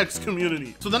Latinx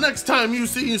community? So the next time you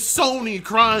see Sony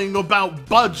crying about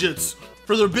budgets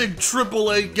for their big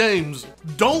AAA games,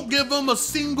 don't give them a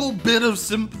single bit of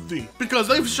sympathy, because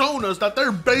they've shown us that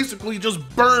they're basically just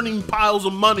burning piles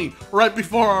of money right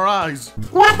before our eyes.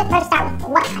 You have to first start with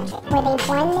what country. Were they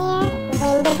born there?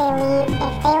 When did they leave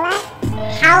if they left?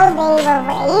 How they were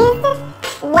raised?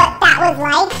 What that was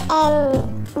like,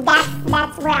 and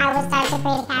that's where I would start to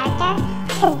create a character,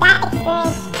 because that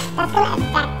experience, that's going to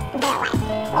affect their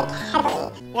life, like,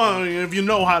 heavily. Well, if you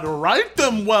know how to write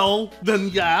them well, then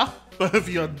yeah. But if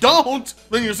you don't,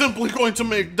 then you're simply going to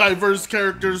make diverse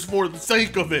characters for the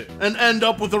sake of it and end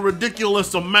up with a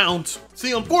ridiculous amount.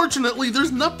 See, unfortunately,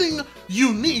 there's nothing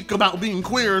unique about being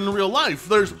queer in real life.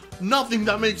 There's nothing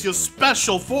that makes you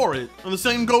special for it. And the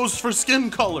same goes for skin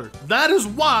color. That is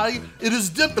why it is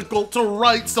difficult to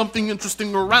write something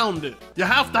interesting around it. You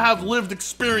have to have lived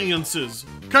experiences.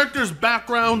 Characters'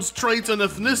 backgrounds, traits, and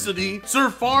ethnicity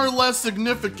serve far less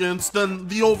significance than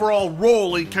the overall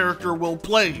role a character will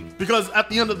play. Because at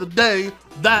the end of the day,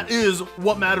 that is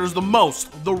what matters the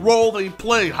most. The role they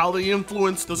play, how they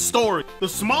influence the story. The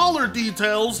smaller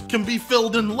details can be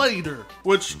filled in later,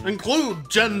 which include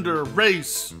gender,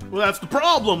 race. Well, that's the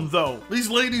problem though. These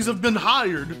ladies have been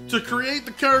hired to create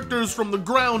the characters from the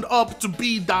ground up to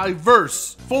be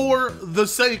diverse for the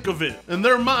sake of it. In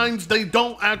their minds, they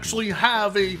don't actually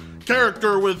have a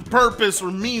character with purpose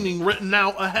or meaning written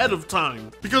out ahead of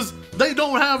time, because they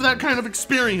don't have that kind of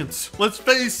experience. Let's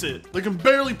face it, they can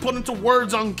barely put into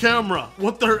words on camera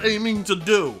what they're aiming to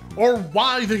do or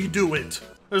why they do it.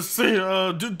 Let's see,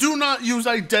 do not use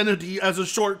identity as a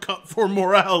shortcut for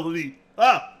morality.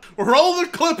 Roll the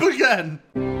clip again.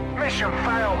 Mission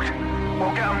failed.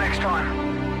 We'll get them next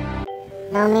time.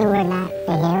 Tell me we're not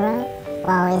the hero,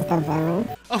 we're always the villain.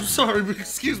 I'm sorry, but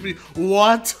excuse me,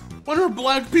 what? When are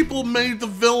black people made the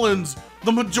villains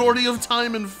the majority of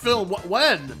time in film?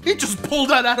 When? He just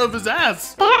pulled that out of his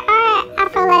ass. There are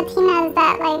Afro-Latinas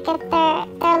that, like, if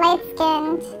they're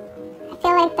light-skinned, I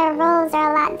feel like their roles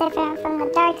are a lot different from the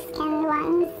dark-skinned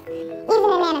ones. Even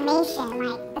in animation,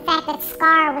 like, the fact that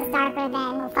Scar was darker than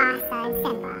Mufasa and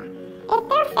Simba. If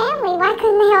they're family, why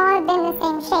couldn't they all have been the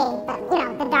same shade? But, you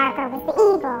know, the darker was the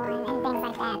eagle and things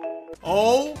like that.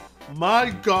 Oh my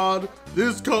god,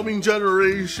 this coming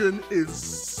generation is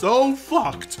so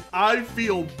fucked. I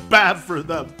feel bad for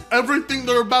them. Everything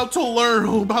they're about to learn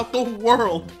about the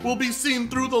world will be seen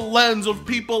through the lens of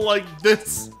people like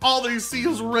this. All they see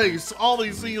is race, all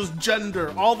they see is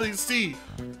gender, all they see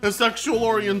is sexual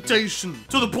orientation,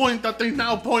 to the point that they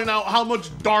now point out how much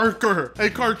darker a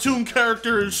cartoon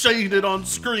character is shaded on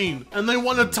screen, and they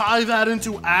want to tie that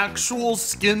into actual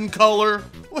skin color.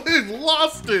 We've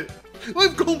lost it.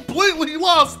 We've completely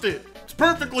lost it. It's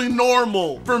perfectly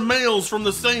normal for males from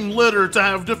the same litter to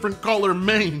have different color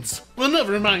manes. Well,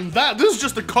 never mind that. This is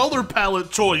just a color palette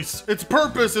choice. Its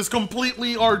purpose is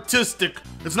completely artistic.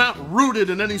 It's not rooted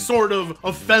in any sort of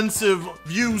offensive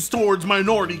views towards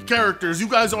minority characters. You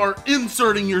guys are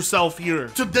inserting yourself here.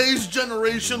 Today's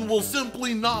generation will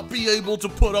simply not be able to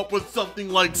put up with something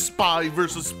like Spy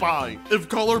versus Spy. If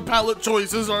color palette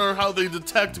choices are how they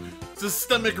detect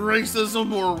systemic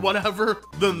racism or whatever,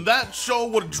 then that show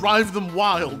would drive them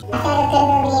wild. Instead of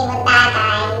typically with bad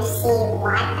guy, you see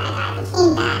why that guy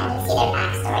became bad, and you see their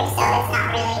backstory, so it's not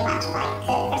really much like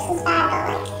good versus bad,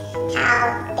 but like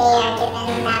how they are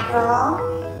given that role.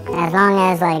 As long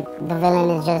as like the villain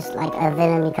is just like a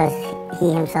villain because he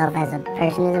himself as a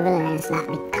person is a villain, and it's not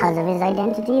because of his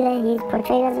identity that he's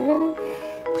portrayed as a villain.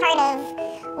 Part of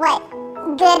what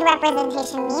good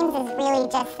representation means is really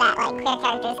just that, like, queer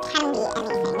characters can be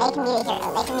anything. They can be the hero,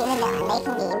 they can be the villain, they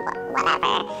can be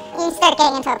whatever. You start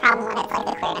getting into a problem when it's like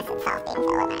the queerness itself being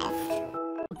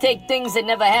villainized. take things that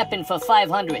never happened for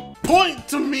 500. Point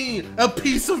to me a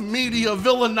piece of media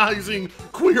villainizing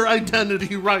queer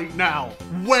identity right now.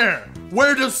 Where?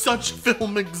 Where does such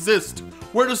film exist?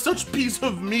 Where does such piece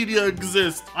of media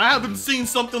exist? I haven't seen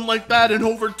something like that in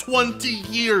over 20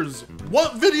 years.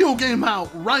 What video game out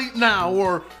right now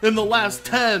or in the last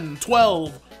 10,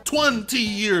 12, 20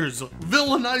 years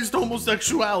villainized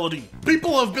homosexuality?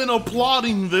 People have been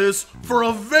applauding this for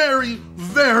a very,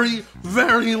 very,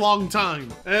 very long time.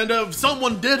 And if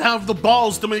someone did have the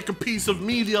balls to make a piece of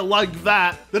media like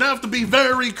that, they'd have to be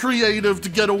very creative to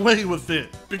get away with it.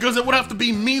 Because it would have to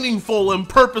be meaningful and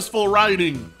purposeful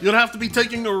writing. You'd have to be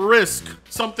taking a risk,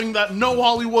 something that no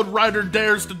Hollywood writer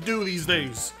dares to do these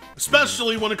days.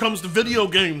 Especially when it comes to video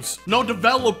games. No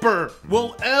developer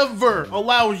will ever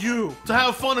allow you to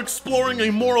have fun exploring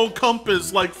a moral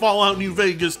compass like Fallout New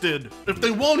Vegas did. If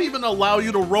they won't even allow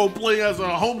you to roleplay as a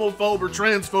homophobe or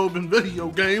transphobe in video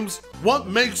games, what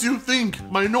makes you think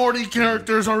minority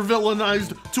characters are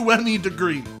villainized to any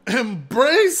degree?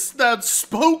 Embrace that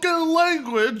spoken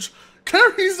language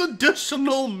carries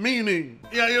additional meaning.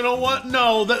 Yeah, you know what?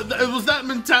 No, it was that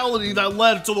mentality that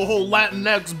led to the whole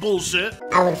LatinX bullshit.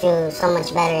 I would feel so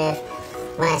much better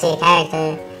if when I see a character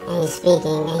and he's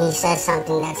speaking and he says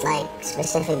something that's like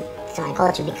specific to my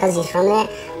culture because he's from there,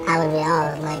 I would be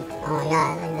oh my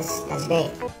god, like that's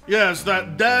great. Yes,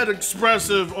 that dead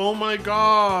expressive, oh my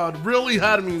god, really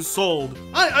had me sold.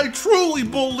 I truly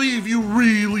believe you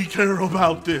really care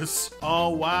about this. Oh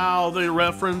wow, they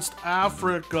referenced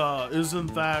Africa.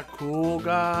 Isn't that cool,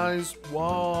 guys?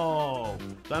 Whoa,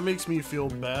 that makes me feel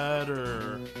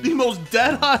better. The most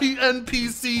dead-eye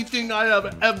NPC thing I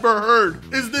have ever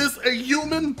heard. Is this a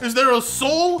human? Is there a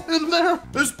soul in there?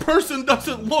 This person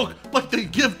doesn't look like they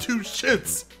give two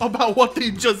shits about what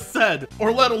they just said,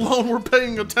 or let alone we're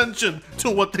paying attention to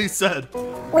what they said.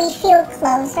 We feel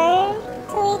closer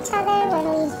to each other when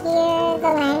we hear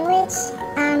the language,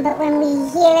 but when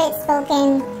we hear it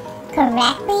spoken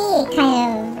correctly,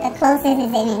 the closeness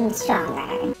is even stronger.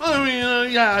 I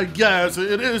mean, yeah, I guess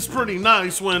it is pretty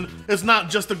nice when it's not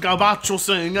just a gabacho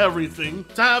saying everything.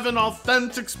 To have an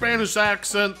authentic Spanish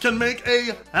accent can make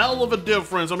a hell of a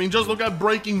difference. I mean, just look at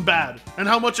Breaking Bad and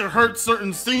how much it hurts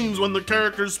certain scenes when the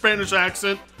character's Spanish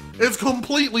accent is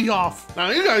completely off. Now,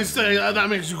 you guys say that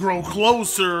makes you grow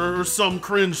closer or some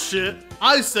cringe shit.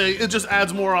 I say it just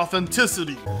adds more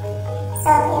authenticity. So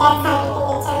that's how you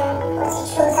can determine who's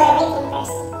a true Puerto Rican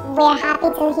person. We're happy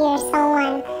to hear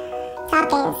someone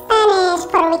talking Spanish,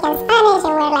 Puerto Rican Spanish,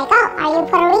 and we're like, oh, are you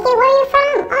Puerto Rican? Where are you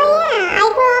from? Oh yeah, I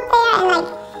grew up there, and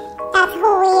that's who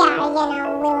we are,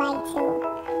 we like to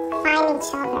find each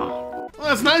other. Well,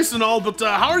 that's nice and all, but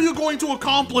how are you going to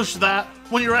accomplish that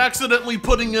when you're accidentally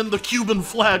putting in the Cuban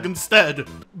flag instead?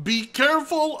 Be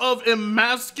careful of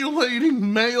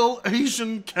emasculating male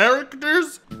Asian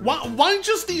characters? Why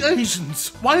just the Asians?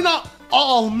 Why not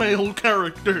all male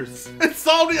characters?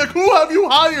 Insomniac, who have you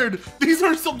hired? These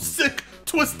are some sick,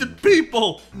 twisted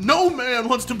people. No man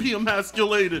wants to be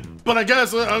emasculated. But I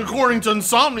guess, according to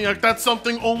Insomniac, that's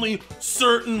something only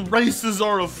certain races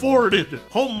are afforded.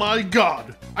 Oh my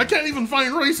god. I can't even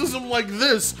find racism like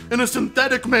this in a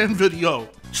Synthetic Man video.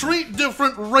 Treat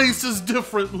different races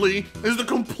differently is the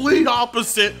complete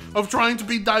opposite of trying to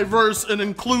be diverse and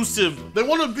inclusive. They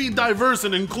want to be diverse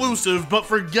and inclusive, but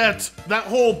forget that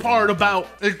whole part about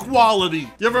equality.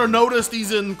 You ever notice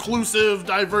these inclusive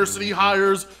diversity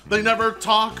hires? They never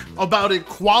talk about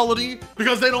equality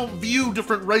because they don't view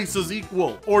different races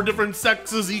equal or different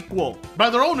sexes equal. By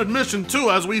their own admission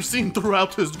too, as we've seen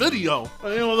throughout this video.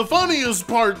 The funniest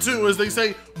part too is they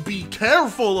say, be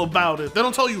careful about it. They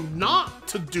don't tell you not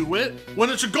to do it, when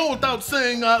it should go without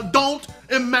saying, don't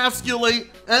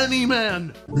emasculate any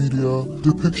man. Media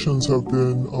depictions have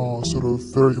been sort of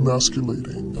very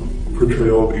emasculating.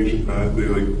 Portrayal of Asian men, they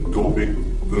don't make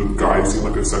the guy seem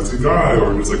like a sexy guy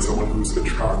or just like someone who's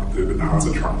attractive and has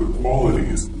attractive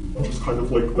qualities. Just kind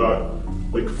of like that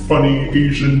funny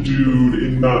Asian dude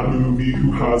in that movie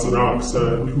who has an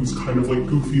accent, who's kind of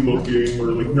goofy looking or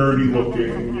nerdy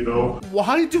looking,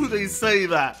 Why do they say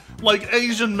that? Like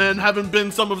Asian men haven't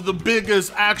been some of the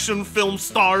biggest action film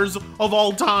stars of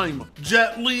all time.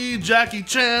 Jet Li, Jackie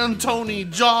Chan, Tony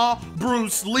Jaa,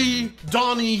 Bruce Lee,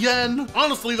 Donnie Yen.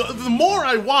 Honestly, the more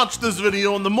I watch this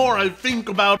video and the more I think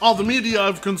about all the media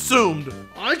I've consumed,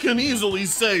 I can easily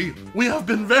say we have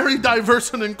been very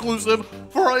diverse and inclusive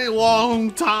for a long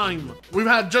time. We've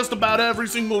had just about every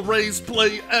single race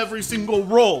play every single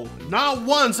role. Not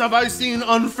once have I seen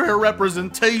unfair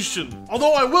representation.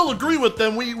 Although I will agree with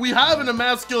them, we we have an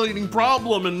emasculating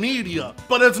problem in media,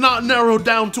 but it's not narrowed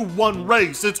down to one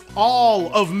race. It's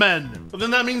all of men. But then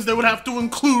that means they would have to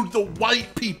include the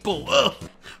white people. Ugh.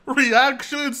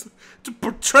 Reactions to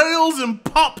portrayals in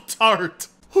Pop-Tart.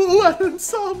 Who at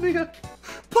Insomniac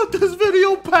put this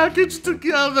video package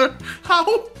together?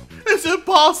 How is it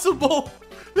possible?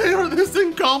 They are this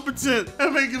incompetent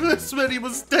and making this many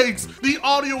mistakes. The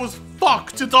audio was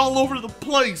fucked. It's all over the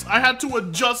place. I had to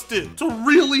adjust it to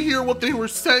really hear what they were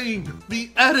saying. The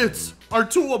edits are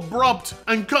too abrupt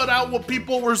and cut out what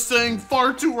people were saying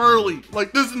far too early.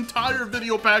 Like, this entire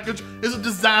video package is a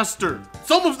disaster.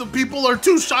 Some of the people are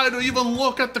too shy to even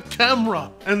look at the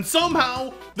camera. And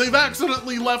somehow, they've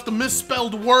accidentally left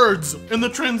misspelled words in the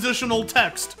transitional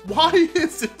text. Why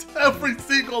is it every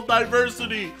single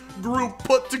diversity group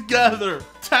put together,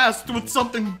 tasked with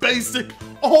something basic,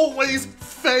 always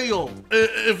fail?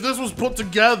 If this was put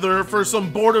together for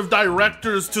some board of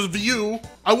directors to view,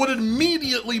 I would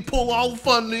immediately pull all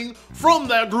funding from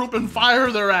that group and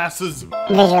fire their asses.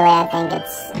 Visually, I think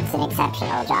it's an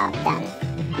exceptional job done.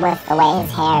 With the way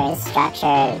his hair is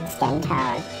structured, skin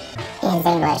tone, his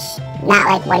English, not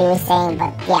like what he was saying,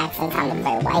 but the accent sounded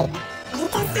very white. He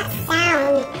does not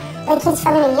sound like he's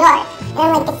from New York. And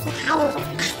like, is he hiding his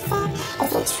accent?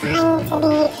 Is he trying to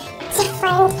be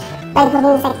different? Like when he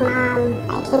was like, Mom,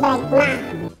 like he'd be like,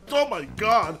 Mom. Oh my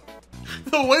God.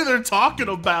 The way they're talking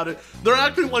about it, they're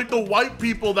acting like the white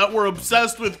people that were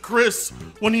obsessed with Chris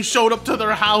when he showed up to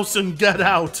their house in Get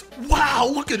Out. Wow,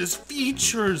 look at his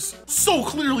features. So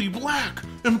clearly black.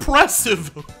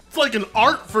 Impressive. It's like an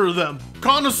art for them.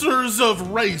 Connoisseurs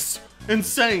of race.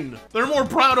 Insane. They're more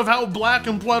proud of how black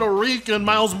and Puerto Rican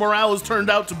Miles Morales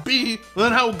turned out to be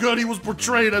than how good he was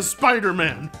portrayed as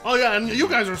Spider-Man. Oh yeah, and you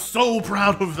guys are so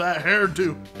proud of that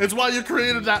hairdo. It's why you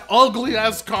created that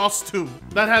ugly-ass costume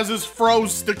that has his fro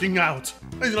sticking out.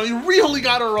 You know, you really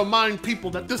gotta remind people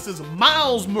that this is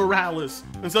Miles Morales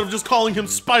instead of just calling him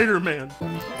Spider-Man.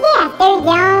 Yeah, they're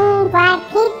young black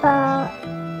people,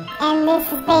 and this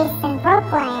is based in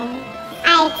Brooklyn.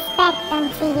 I expect them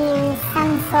to use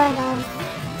some sort of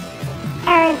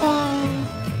urban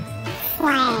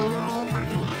slang.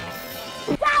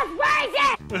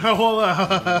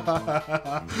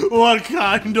 What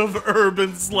kind of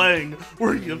urban slang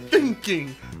were you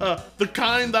thinking? The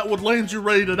kind that would land you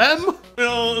rated M? You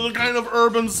know, the kind of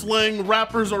urban slang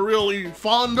rappers are really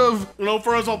fond of? You know,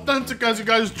 for as authentic as you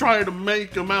guys try to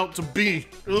make him out to be.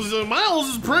 Miles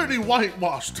is pretty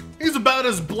whitewashed. He's about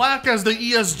as black as the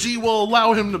ESG will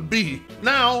allow him to be.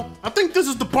 Now, I think this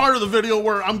is the part of the video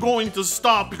where I'm going to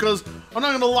stop because I'm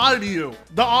not gonna lie to you.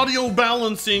 The audio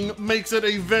balancing makes it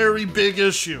a very big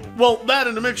issue. Well, that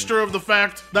and a mixture of the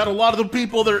fact that a lot of the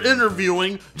people they're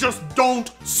interviewing just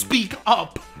don't speak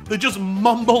up. They just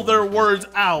mumble their words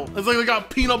out. It's like they got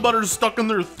peanut butter stuck in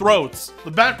their throats.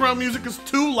 The background music is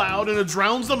too loud and it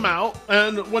drowns them out.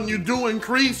 And when you do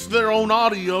increase their own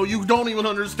audio, you don't even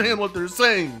understand what they're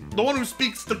saying. The one who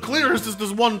speaks the clearest is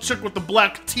this one chick with the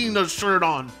black Tina shirt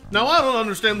on. Now, I don't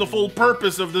understand the full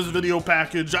purpose of this video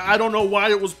package. I don't know why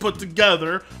it was put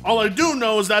together. All I do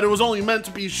know is that it was only meant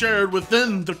to be shared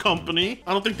within the company.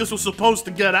 I don't think this was supposed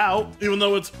to get out, even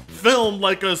though it's filmed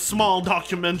like a small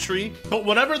documentary. But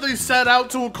whatever they set out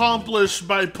to accomplish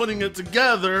by putting it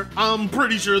together, I'm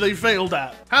pretty sure they failed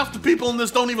at. Half the people in this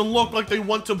don't even look like they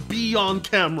want to be on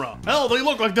camera. Hell, they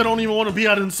look like they don't even want to be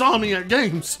at Insomniac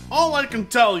Games. All I can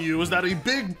tell you is that a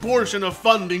big portion of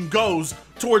funding goes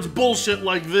towards bullshit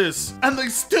like this, and they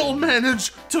still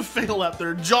manage to fail at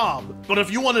their job. But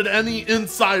if you wanted any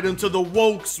insight into the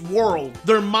woke's world,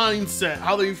 their mindset,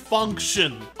 how they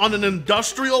function on an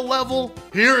industrial level,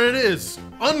 here it is.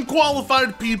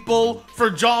 Unqualified people for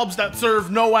jobs that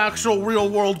serve no actual real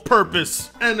world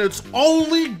purpose. And it's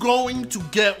only going to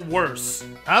get worse.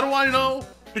 How do I know?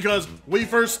 Because we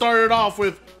first started off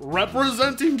with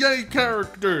representing gay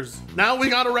characters. Now we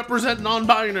gotta represent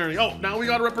non-binary. Oh, now we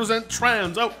gotta represent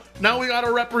trans. Oh, now we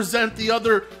gotta represent the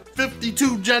other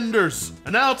 52 genders.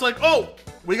 And now it's like, oh,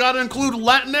 we gotta include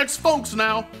LatinX folks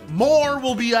now. More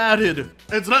will be added.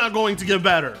 It's not going to get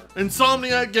better.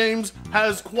 Insomniac Games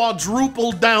has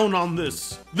quadrupled down on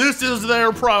this. This is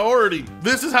their priority.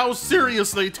 This is how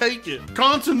serious they take it.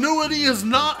 Continuity is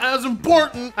not as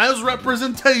important as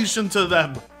representation to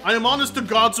them. I am honest to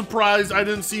God surprised I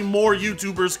didn't see more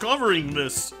YouTubers covering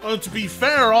this. To be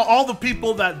fair, all the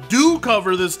people that do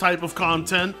cover this type of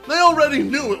content, they already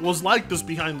knew it was like this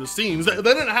behind the scenes. They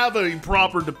didn't have a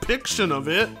proper depiction of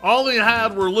it. All they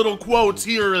had were little quotes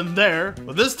here and there.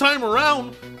 But this time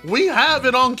around, we have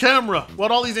it on camera.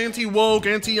 What all these anti-woke,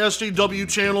 anti-SJW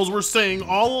channels were saying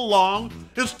all along,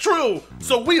 is true,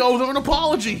 so we owe them an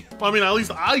apology. I mean, at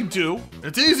least I do.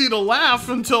 It's easy to laugh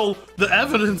until the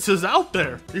evidence is out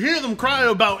there. You hear them cry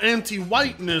about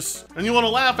anti-whiteness, and you want to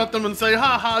laugh at them and say,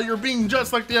 haha, you're being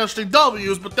just like the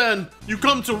SJWs, but then you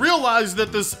come to realize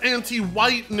that this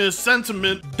anti-whiteness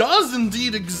sentiment does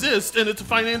indeed exist, and it's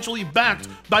financially backed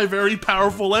by very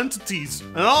powerful entities.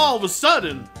 And all of a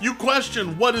sudden, you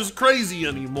question what is crazy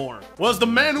anymore. Was the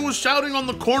man who was shouting on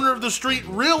the corner of the street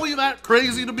really that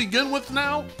crazy to begin with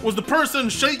now? Was the person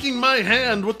shaking my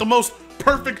hand with the most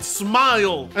perfect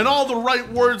smile and all the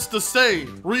right words to say,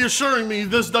 reassuring me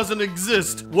this doesn't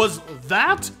exist, was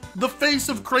that the face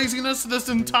of craziness this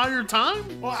entire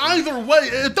time? Well, either way,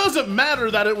 it doesn't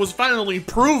matter that it was finally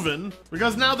proven,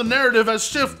 because now the narrative has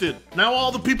shifted. Now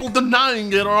all the people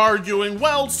denying it are arguing,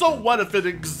 well, so what if it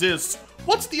exists?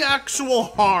 What's the actual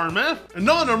harm, eh? And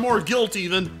none are more guilty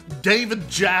than David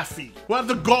Jaffe, who had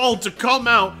the gall to come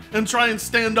out and try and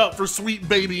stand up for Sweet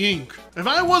Baby Inc. If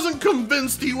I wasn't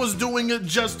convinced he was doing it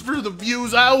just for the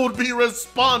views, I would be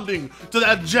responding to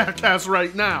that jackass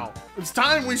right now. It's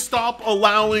time we stop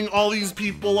allowing all these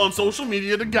people on social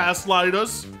media to gaslight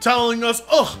us, telling us,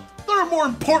 ugh, there are more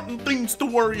important things to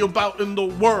worry about in the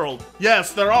world.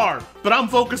 Yes, there are, but I'm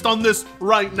focused on this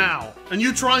right now. And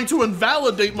you trying to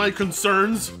invalidate my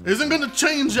concerns isn't gonna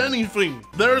change anything.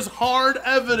 There's hard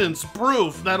evidence,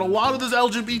 proof that a lot of this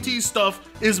LGBT stuff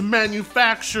is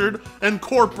manufactured and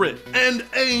corporate and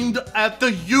aimed at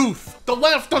the youth. The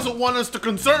left doesn't want us to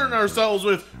concern ourselves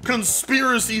with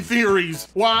conspiracy theories.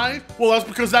 Why? Well, that's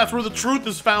because that's where the truth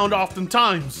is found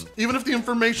oftentimes. Even if the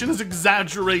information is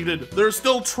exaggerated, there's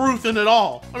still truth in it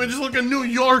all. I mean, just look at New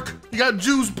York. You got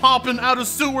Jews popping out of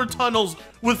sewer tunnels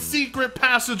with secret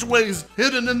passageways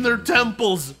hidden in their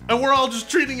temples. And we're all just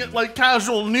treating it like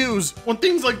casual news when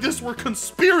things like this were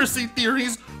conspiracy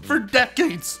theories for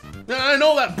decades. Now, I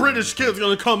know that British kid's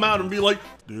gonna come out and be like,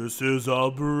 this is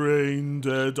a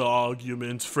brain-dead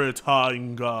argument,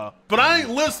 Fritanga. But I ain't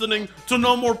listening to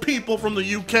no more people from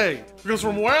the UK. Because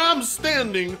from where I'm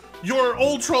standing, your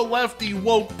ultra-lefty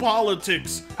woke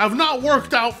politics have not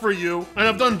worked out for you and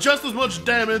have done just as much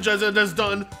damage as it has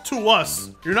done to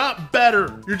us. You're not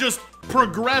better. You're just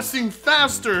progressing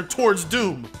faster towards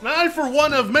doom. And I, for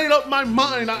one, have made up my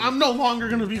mind. I'm no longer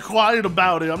going to be quiet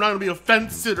about it. I'm not going to be a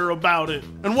fence sitter about it.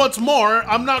 And what's more,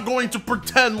 I'm not going to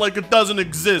pretend like it doesn't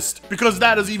exist, because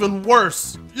that is even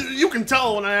worse. You can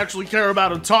tell when I actually care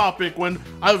about a topic when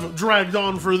I've dragged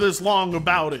on for this long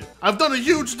about it. I've done a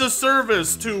huge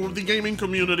disservice to the gaming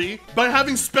community by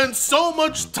having spent so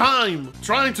much time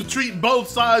trying to treat both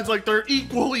sides like they're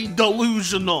equally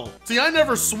delusional. See, I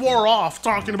never swore off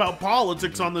talking about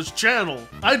politics on this channel.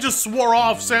 I just swore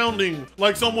off sounding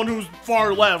like someone who's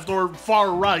far left or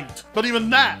far right. But even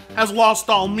that has lost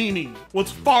all meaning.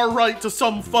 What's far right to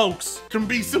some folks can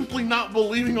be simply not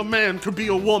believing a man could be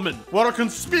a woman. What are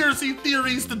conspiracy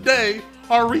theories today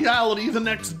are reality the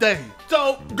next day.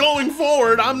 So, going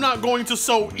forward, I'm not going to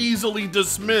so easily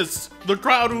dismiss the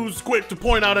crowd who's quick to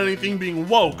point out anything being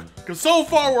woke. Because so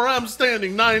far where I'm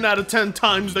standing, 9 out of 10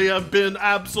 times they have been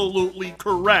absolutely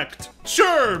correct.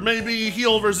 Sure, maybe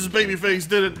heel versus babyface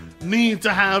didn't need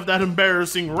to have that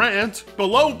embarrassing rant, but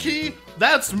low-key,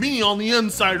 that's me on the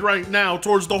inside right now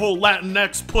towards the whole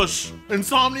LatinX push.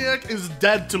 Insomniac is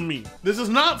dead to me. This is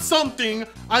not something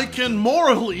I can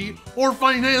morally or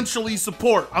financially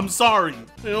support. I'm sorry.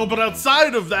 But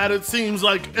outside of that, it seems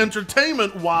like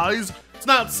entertainment-wise, it's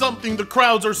not something the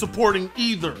crowds are supporting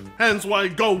either. Hence why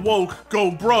go woke,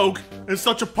 go broke is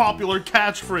such a popular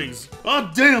catchphrase. Oh,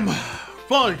 damn.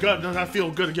 Oh god, I feel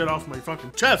good to get off my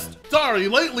fucking chest. Sorry,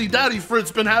 lately Daddy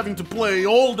Frit's been having to play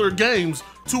older games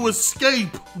to escape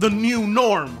the new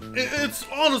norm. It's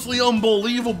honestly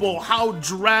unbelievable how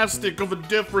drastic of a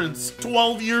difference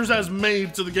 12 years has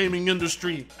made to the gaming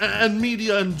industry and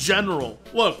media in general.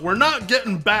 Look, we're not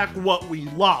getting back what we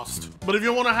lost, but if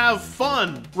you want to have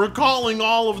fun recalling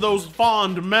all of those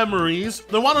fond memories,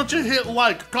 then why don't you hit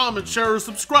like, comment, share, or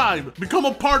subscribe. Become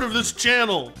a part of this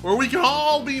channel where we can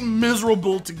all be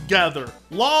miserable together.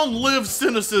 Long live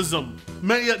cynicism.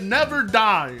 May it never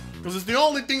die, because it's the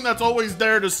only thing that's always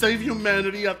there to save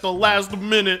humanity at the last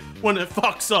minute when it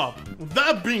fucks up. With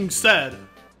that being said,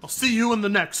 I'll see you in the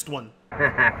next one.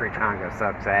 Fritanga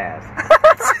sucks ass.